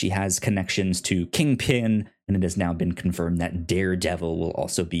 She has connections to Kingpin, and it has now been confirmed that Daredevil will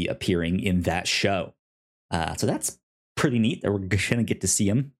also be appearing in that show. So that's pretty neat that we're going to get to see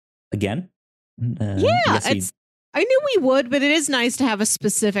him again. Yes, I knew we would, but it is nice to have a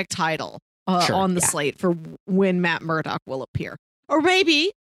specific title on the slate for when Matt Murdock will appear. Or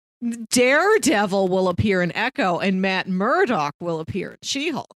maybe Daredevil will appear in Echo and Matt Murdock will appear in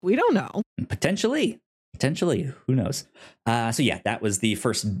She-Hulk. We don't know. Potentially. Who knows? So yeah, that was the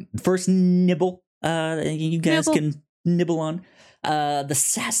first nibble you guys can nibble on. The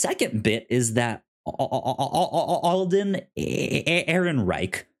second bit is that Alden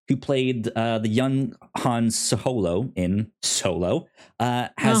Ehrenreich, who played the young Han Solo in Solo,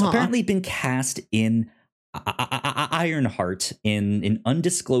 has apparently been cast in Ironheart in an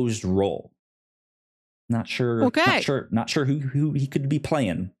undisclosed role. Not sure. Okay. Not sure who he could be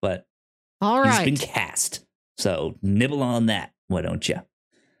playing, but all right, he's been cast. So nibble on that. Why don't you?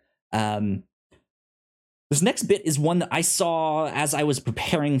 This next bit is one that I saw as I was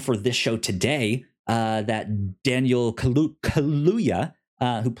preparing for this show today. That Daniel Kaluuya,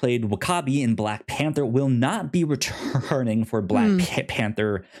 who played W'Kabi in Black Panther, will not be returning for Black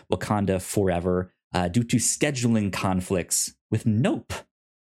Panther Wakanda Forever due to scheduling conflicts with Nope.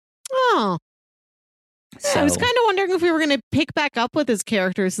 Oh. So, I was kind of wondering if we were going to pick back up with his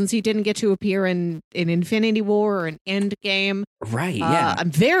character since he didn't get to appear in Infinity War or an Endgame. Right, yeah.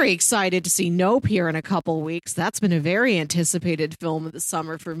 I'm very excited to see Nope here in a couple weeks. That's been a very anticipated film of the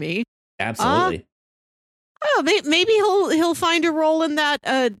summer for me. Absolutely. Maybe he'll find a role in that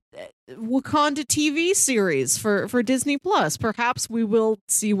Wakanda TV series for Disney Plus. Perhaps we will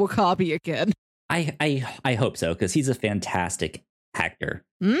see W'Kabi again. I hope so, because he's a fantastic actor.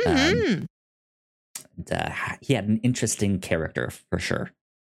 Mm-hmm. He had an interesting character for sure.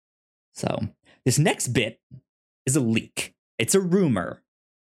 So this next bit is a leak. It's a rumor.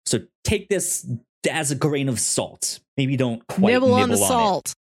 So take this as a grain of salt. Maybe don't quite nibble on the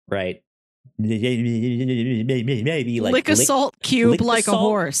salt. Right. Maybe like lick a salt cube like a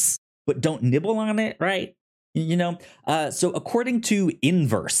horse. But don't nibble on it, right? You know? So according to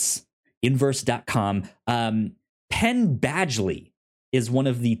Inverse.com, Penn Badgley is one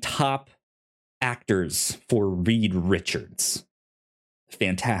of the top actors for Reed Richards.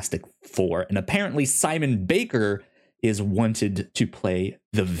 Fantastic Four. And apparently Simon Baker is wanted to play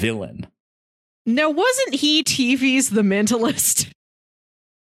the villain. Now, wasn't he TV's The Mentalist?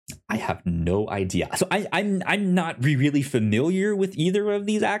 I have no idea. So I'm not really familiar with either of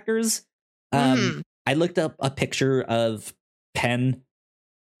these actors. I looked up a picture of Penn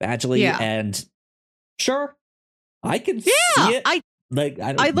Badgley and sure, I can see it. I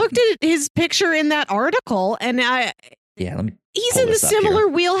looked at his picture in that article, and let me. He's in the similar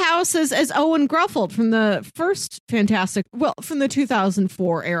wheelhouse as Owen Gruffeld from the first from the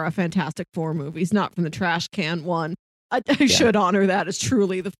 2004 era Fantastic Four movies, not from the trash can one. I should honor that as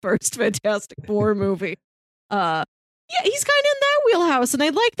truly the first Fantastic Four movie. He's kind of in that wheelhouse, and I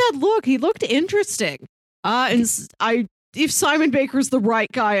like that look. He looked interesting. If Simon Baker's the right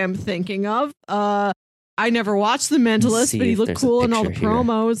guy I'm thinking of, I never watched The Mentalist, but he looked cool in all the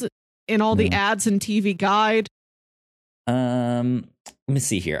promos, in all the ads and TV Guide. Let me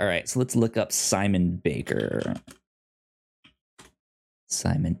see here. All right, so let's look up Simon Baker.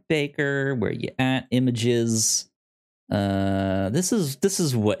 Simon Baker, where you at? Images. This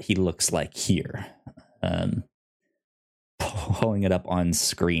is what he looks like here. Pulling it up on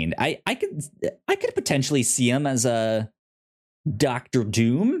screen. I could potentially see him as a Dr.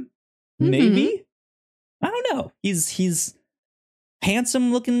 Doom, maybe. I don't know. He's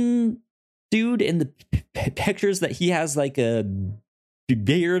handsome looking dude. In the pictures that he has like a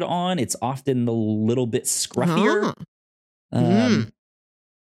beard on, it's often a little bit scruffier.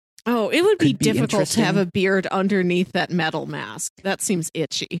 It would be difficult to have a beard underneath that metal mask. That seems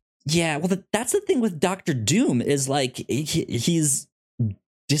itchy. Yeah, well, that's the thing with Dr. Doom is like he's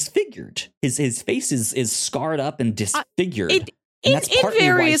disfigured. His face is scarred up and disfigured. In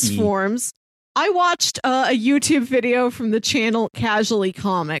various forms. I watched a YouTube video from the channel Casually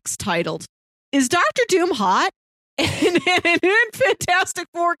Comics titled, "Is Dr. Doom hot?" And in Fantastic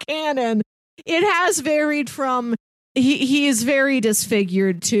Four canon, it has varied from he is very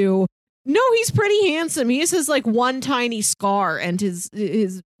disfigured to no, he's pretty handsome. He just has like one tiny scar, and his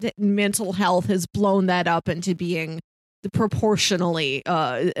mental health has blown that up into being proportionally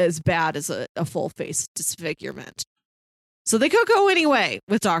as bad as a full face disfigurement. So they could go anyway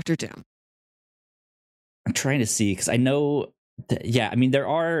with Dr. Doom. I'm trying to see because I know that, I mean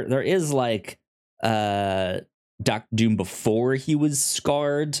there is like Dr. Doom before he was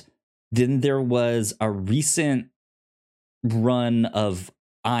scarred. Then there was a recent run of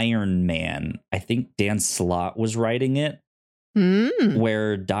Iron Man. I think Dan Slott was writing it,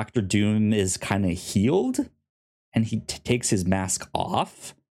 where Dr. Doom is kind of healed and he takes his mask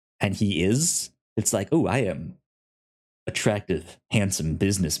off and he is, it's like, oh, I am attractive, handsome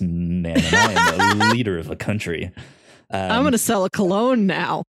businessman, and I am a leader of a country. I'm going to sell a cologne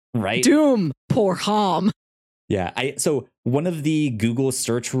now. Right? Doom, poor Hom. Yeah. So one of the Google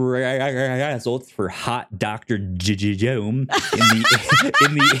search results for hot Dr. Jome in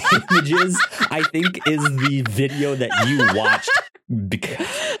the images, I think, is the video that you watched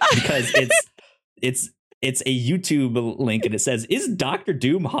because it's a YouTube link and it says, "Is Dr.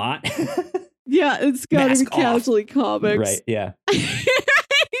 Doom hot?" Yeah, it's got to be Casually Comics. Right, yeah.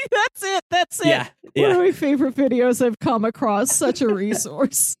 That's it. Yeah. One of my favorite videos I've come across. Such a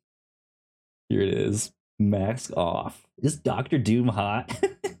resource. Here it is. Mask off. Is Dr. Doom hot?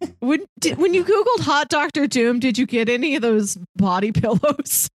 When you Googled hot Dr. Doom, did you get any of those body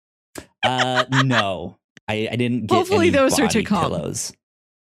pillows? No. I didn't get Hopefully any those body are to come. pillows.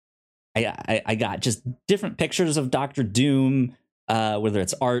 I got just different pictures of Dr. Doom, whether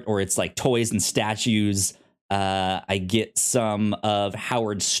it's art or it's like toys and statues. I get some of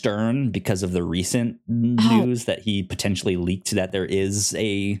Howard Stern because of the recent news that he potentially leaked that there is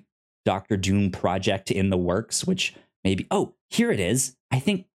a Dr. Doom project in the works, which maybe, here it is. I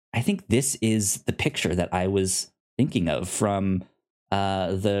think this is the picture that I was thinking of from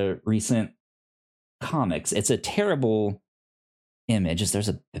the recent comics. It's a terrible image. There's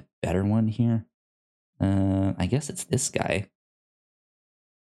a better one here. I guess it's this guy.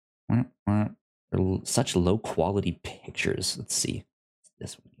 Such low quality pictures. Let's see.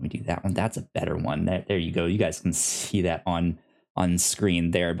 This one. We do that one. That's a better one. There you go. You guys can see that on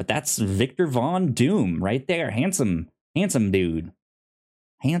screen there. But that's Victor Von Doom right there. Handsome dude.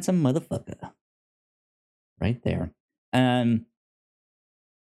 Handsome motherfucker. Right there.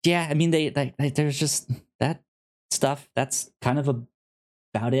 Yeah, I mean they there's just that stuff. That's kind of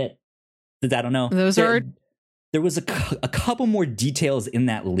about it. I don't know. There was a couple more details in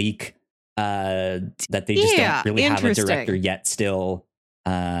that leak that they just don't really have a director yet still.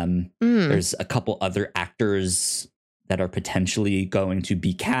 There's a couple other actors that are potentially going to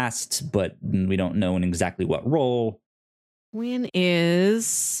be cast, but we don't know in exactly what role. When is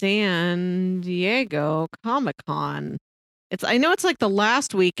San Diego Comic-Con? I know it's like the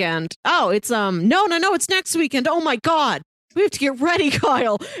last weekend. Oh, it's no, it's next weekend. Oh my God. We have to get ready,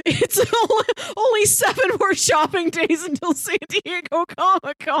 Kyle. It's only 7 more shopping days until San Diego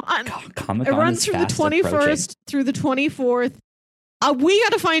Comic-Con. Comic-Con it runs from the 21st through the 24th. We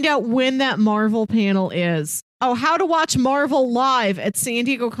got to find out when that Marvel panel is. Oh, how to watch Marvel live at San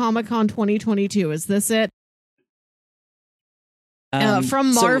Diego Comic-Con 2022. Is this it?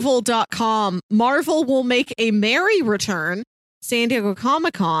 From Marvel.com. Marvel will make a merry return. San Diego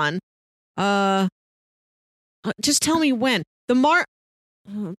Comic-Con. Just tell me when. The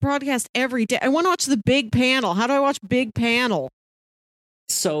broadcast every day. I want to watch the big panel. How do I watch big panel?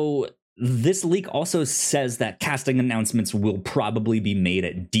 So this leak also says that casting announcements will probably be made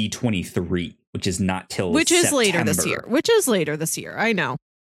at D23, which is not till September. Later this year. Which is later this year. I know.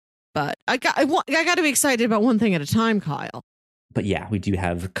 But I got to be excited about one thing at a time, Kyle. But yeah, we do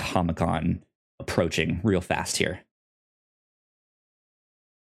have Comic-Con approaching real fast here.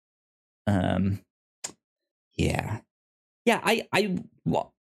 Yeah, I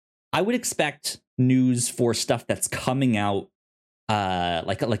would expect news for stuff that's coming out,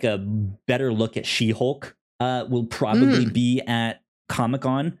 like a better look at She-Hulk, will probably be at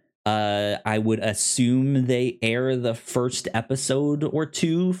Comic-Con. I would assume they air the first episode or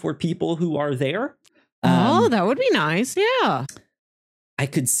two for people who are there. That would be nice. Yeah. I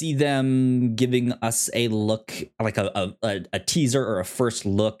could see them giving us a look, like a teaser or a first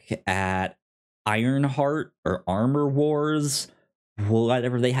look at Ironheart or Armor Wars,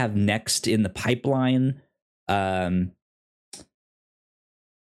 whatever they have next in the pipeline.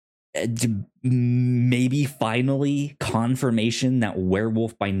 Maybe finally confirmation that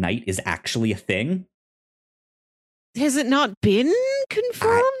Werewolf by Night is actually a thing. Has it not been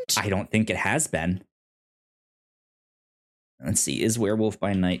confirmed? I don't think it has been. Let's see. Is Werewolf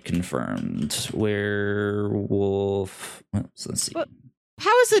by Night confirmed? Werewolf. Let's see.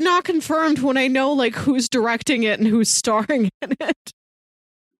 How is it not confirmed when I know like who's directing it and who's starring in it?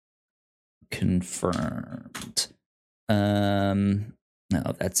 Confirmed.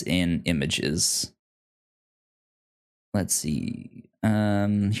 No, that's in images. Let's see.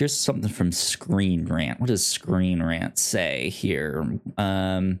 Here's something from Screen Rant. What does Screen Rant say here?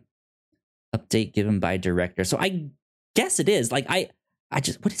 Update given by director. So I guess it is. Like I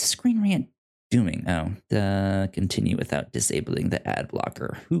just, what is Screen Rant doing? Continue without disabling the ad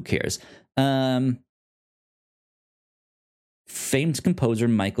blocker. Who cares? famed composer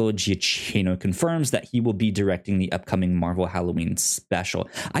Michael Giacchino confirms that he will be directing the upcoming Marvel Halloween special.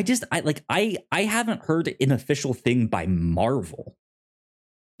 I haven't heard an official thing by Marvel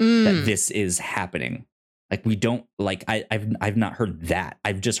that this is happening. Like, we don't, like, I've not heard that.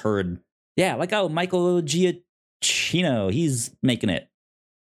 I've just heard, yeah, like, oh, Michael Giacchino, he's making it.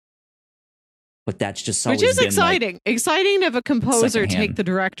 But that's just always, which is exciting. Like, exciting to have a composer take the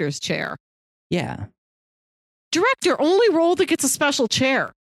director's chair. Yeah. Director, only role that gets a special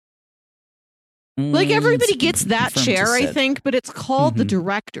chair. Like, everybody gets that chair, I think, but it's called the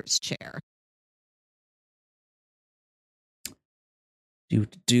director's chair.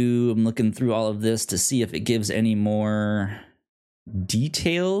 I'm looking through all of this to see if it gives any more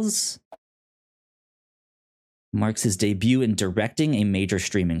details. Marks his debut in directing a major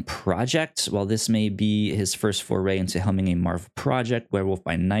streaming project. While this may be his first foray into helming a Marvel project, Werewolf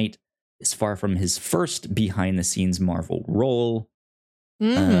by Night is far from his first behind-the-scenes Marvel role.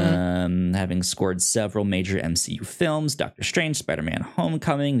 Having scored several major MCU films, Doctor Strange, Spider-Man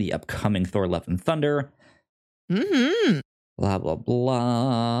Homecoming, the upcoming Thor Love and Thunder. Blah, blah,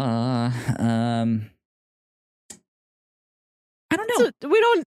 blah. I don't know. So we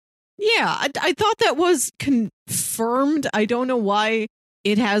don't... Yeah, I thought that was confirmed. I don't know why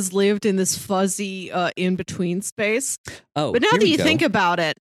it has lived in this fuzzy in-between space. Oh, but now that you think about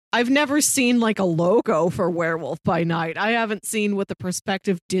it, I've never seen like a logo for Werewolf by Night. I haven't seen what the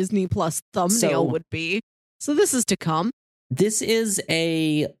prospective Disney Plus thumbnail would be. So this is to come. This is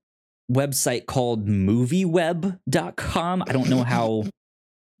a website called movieweb.com. I don't know how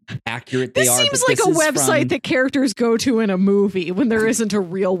accurate they are. This seems like a website that characters go to in a movie when there isn't a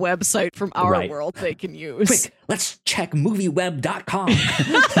real website from our world they can use. Quick, let's check movieweb.com.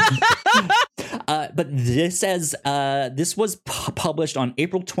 But this says this was published on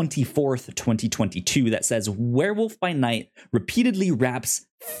April 24th, 2022. That says Werewolf by Night repeatedly wraps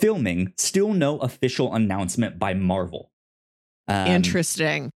filming. Still no official announcement by Marvel.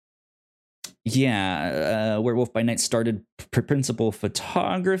 Interesting. Yeah, Werewolf by Night started principal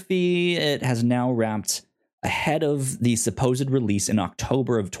photography. It has now wrapped ahead of the supposed release in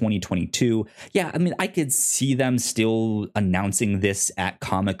October of 2022. Yeah, I mean, I could see them still announcing this at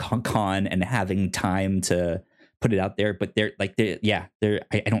Comic-Con and having time to put it out there. But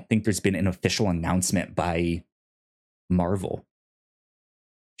I don't think there's been an official announcement by Marvel,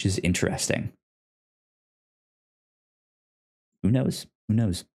 which is interesting. Who knows?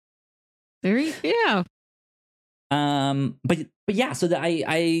 Yeah. But yeah, so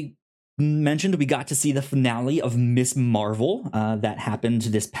I mentioned we got to see the finale of Miss Marvel that happened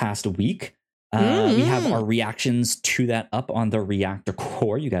this past week. We have our reactions to that up on the Reactor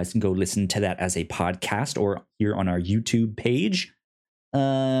Core. You guys can go listen to that as a podcast or here on our YouTube page.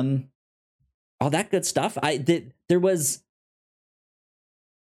 All that good stuff. There was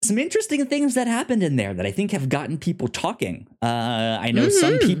some interesting things that happened in there that I think have gotten people talking. I know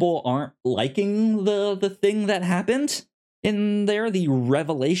some people aren't liking the thing that happened in there, the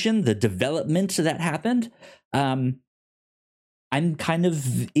revelation, the development that happened. I'm kind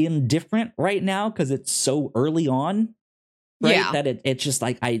of indifferent right now because it's so early on, right? Yeah. That it's just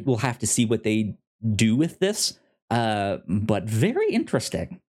like I will have to see what they do with this. But very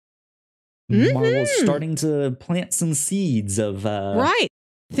interesting. Marvel's starting to plant some seeds of right.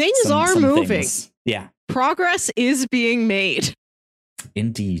 Things are moving. Things. Yeah. Progress is being made.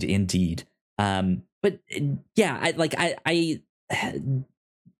 Indeed. But yeah, I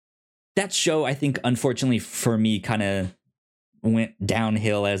that show, I think, unfortunately for me, kind of went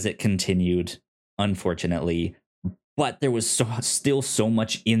downhill as it continued, unfortunately. But there was still so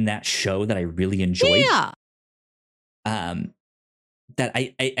much in that show that I really enjoyed. Yeah. That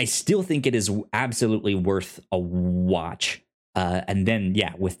I still think it is absolutely worth a watch. And then,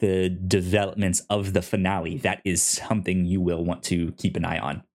 yeah, with the developments of the finale, that is something you will want to keep an eye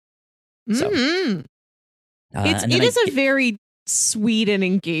on. So, it is a very sweet and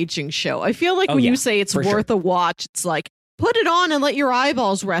engaging show. I feel like when you say it's worth a watch, it's like, put it on and let your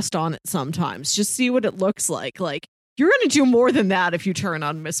eyeballs rest on it sometimes. Just see what it looks like. Like, you're going to do more than that if you turn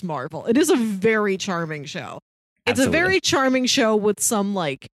on Miss Marvel. It is a very charming show. It's a very charming show with some,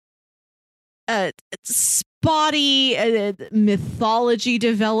 like, spotty mythology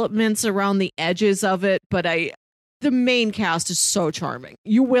developments around the edges of it, but the main cast is so charming.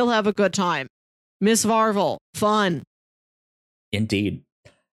 You will have a good time. Miss Marvel, fun. Indeed.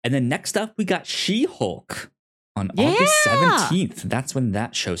 And then next up, we got She-Hulk on August 17th. That's when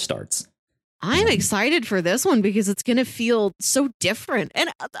that show starts. I'm excited for this one because it's going to feel so different. And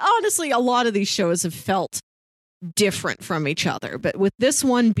honestly, a lot of these shows have felt different from each other. But with this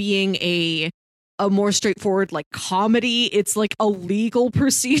one being a a more straightforward like comedy. It's like a legal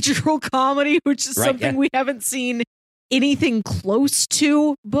procedural comedy, which is something we haven't seen anything close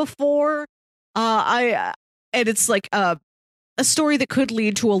to before. And it's like a story that could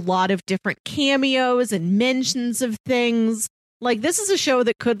lead to a lot of different cameos and mentions of things. Like, this is a show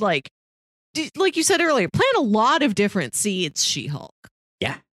that could, like you said earlier, plant a lot of different seeds, She-Hulk.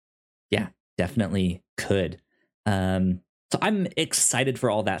 Yeah, definitely could. So I'm excited for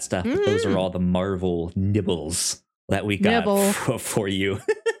all that stuff. But those are all the Marvel nibbles that we got for you.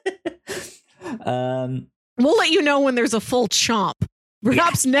 We'll let you know when there's a full chomp.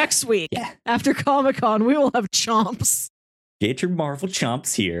 Perhaps next week after Comic-Con, we will have chomps. Get your Marvel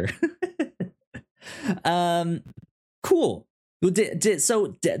chomps here. Cool. I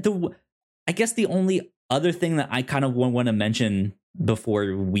guess the only other thing that I kind of want to mention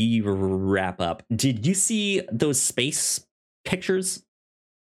before we wrap up, did you see those space pictures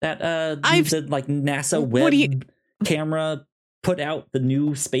that the like NASA web camera put out, the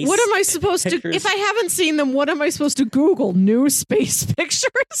new space? What am I supposed to, if I haven't seen them, what am I supposed to Google? New space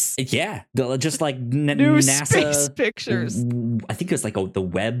pictures? Yeah, just like new NASA space pictures. I think it's like the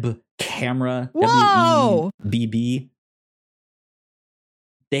web camera. Whoa! WEBB.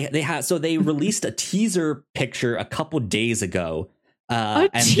 They released a teaser picture a couple days ago. A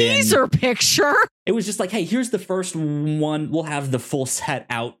teaser picture? It was just like, hey, here's the first one. We'll have the full set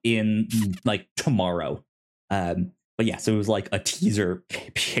out in like tomorrow. But yeah, so it was like a teaser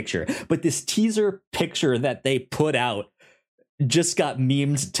picture. But this teaser picture that they put out just got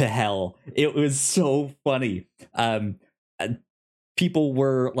memed to hell. It was so funny. People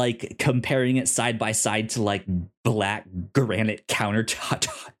were like comparing it side by side to like black granite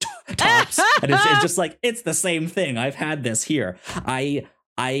countertops. And it's just like, it's the same thing. I've had this here. I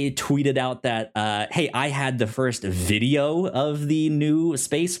tweeted out that, hey, I had the first video of the new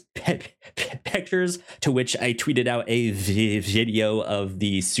space pictures, to which I tweeted out a video of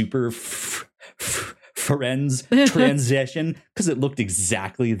the Super Friends transition, because it looked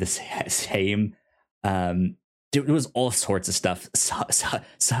exactly the same. It was all sorts of stuff.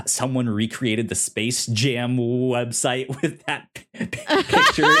 Someone recreated the Space Jam website with that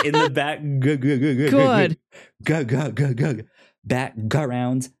picture in the back. Good.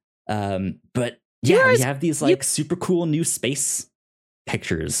 Background. But yeah, we have these like super cool new space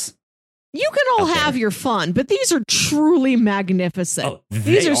pictures. You can all have your fun, but these are truly magnificent. Oh,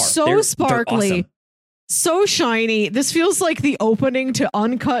 these are so sparkly. They're awesome. So shiny. This feels like the opening to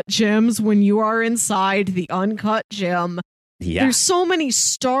Uncut Gems when you are inside the Uncut Gem. Yeah. There's so many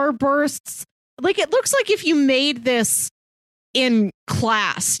starbursts. Like, it looks like if you made this in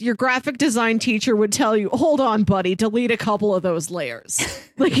class, your graphic design teacher would tell you, hold on, buddy, delete a couple of those layers.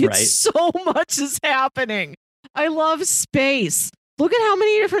 Like, it's so much is happening. I love space. Look at how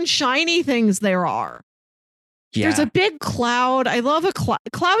many different shiny things there are. Yeah. There's a big cloud. I love a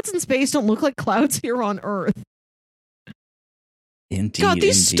clouds in space don't look like clouds here on Earth. Indeed. God,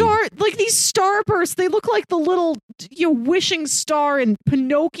 these starbursts, they look like the little wishing star in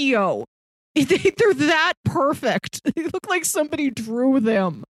Pinocchio. They're that perfect. They look like somebody drew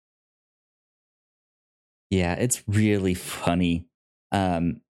them. Yeah, it's really funny.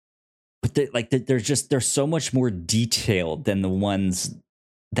 But they're so much more detailed than the ones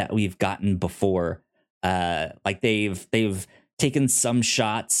that we've gotten before. Like they've taken some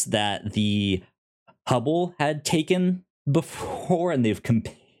shots that the Hubble had taken before, and they've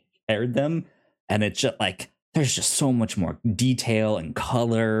compared them, and it's just like there's just so much more detail and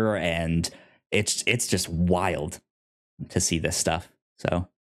color, and it's just wild to see this stuff. So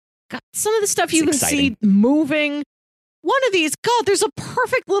God, some of the stuff you can see moving. One of these, God, there's a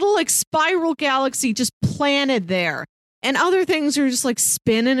perfect little like spiral galaxy just planted there, and other things are just like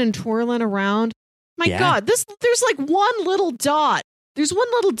spinning and twirling around. My God, there's like one little dot. There's one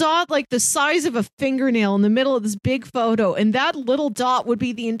little dot like the size of a fingernail in the middle of this big photo. And that little dot would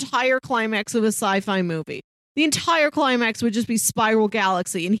be the entire climax of a sci-fi movie. The entire climax would just be Spiral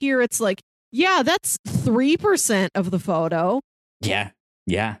Galaxy. And here it's like, yeah, that's 3% of the photo. Yeah.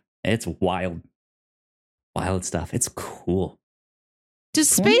 It's wild. Wild stuff. It's cool. Does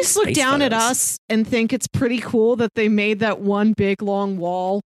space look down at us and think it's pretty cool that they made that one big long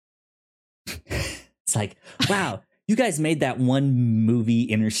wall? It's like, wow, you guys made that one movie,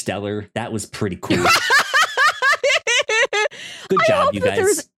 Interstellar. That was pretty cool. Good job, you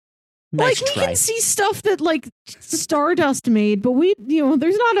guys. Nice try. We can see stuff that like Stardust made, but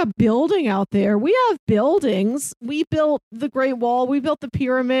there's not a building out there. We have buildings. We built the Great Wall. We built the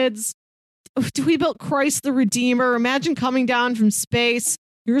pyramids. We built Christ the Redeemer. Imagine coming down from space.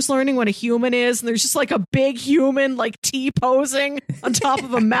 You're just learning what a human is, and there's just like a big human like T-posing on top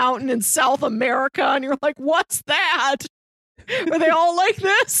of a mountain in South America, and you're like, what's that? Are they all like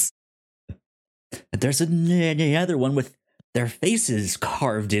this? There's another one with their faces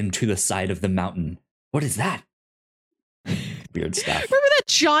carved into the side of the mountain. What is that? Weird stuff. Remember that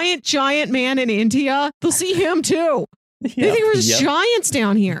giant man in India? They'll see him too. They think there's giants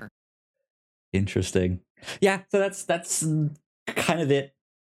down here. Interesting. Yeah, so that's kind of it.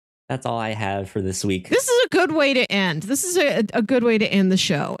 That's all I have for this week. This is a good way to end. This is a good way to end the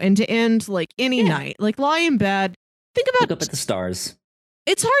show and to end like any night. Like lie in bed. Think about look up at the stars.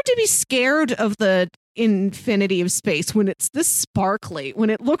 It's hard to be scared of the infinity of space when it's this sparkly, when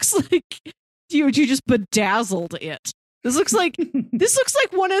it looks like you just bedazzled it. This looks like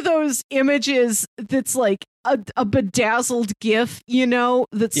one of those images that's like a bedazzled GIF,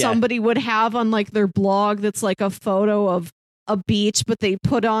 that somebody would have on like their blog that's like a photo of a beach, but they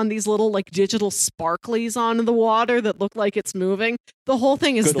put on these little like digital sparklies on the water that look like it's moving. The whole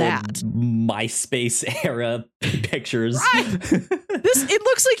thing is good that old MySpace era pictures. Right. It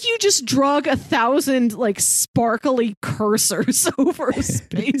looks like you just drug 1,000 like sparkly cursors over a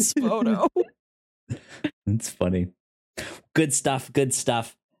space photo. It's funny. Good stuff.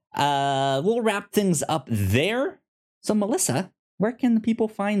 We'll wrap things up there. So Melissa, where can the people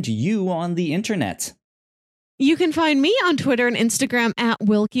find you on the internet? You can find me on Twitter and Instagram at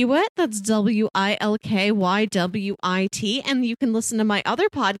Wilkywit. That's WILKYWIT. And you can listen to my other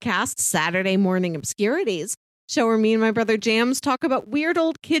podcast, Saturday Morning Obscurities, show where me and my brother Jams talk about weird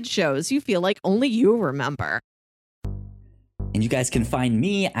old kid shows you feel like only you remember. And you guys can find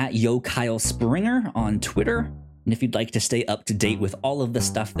me at YoKyleSpringer on Twitter. And if you'd like to stay up to date with all of the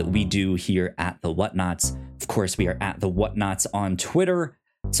stuff that we do here at The Whatnots, of course, we are at The Whatnots on Twitter.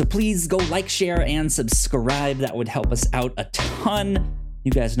 So please go like, share, and subscribe. That would help us out a ton. You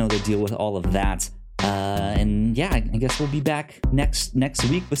guys know the deal with all of that. And yeah, I guess we'll be back next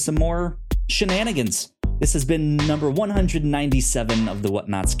week with some more shenanigans. This has been number 197 of The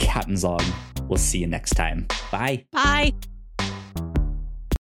Whatnots Captain's Log. We'll see you next time. Bye. Bye.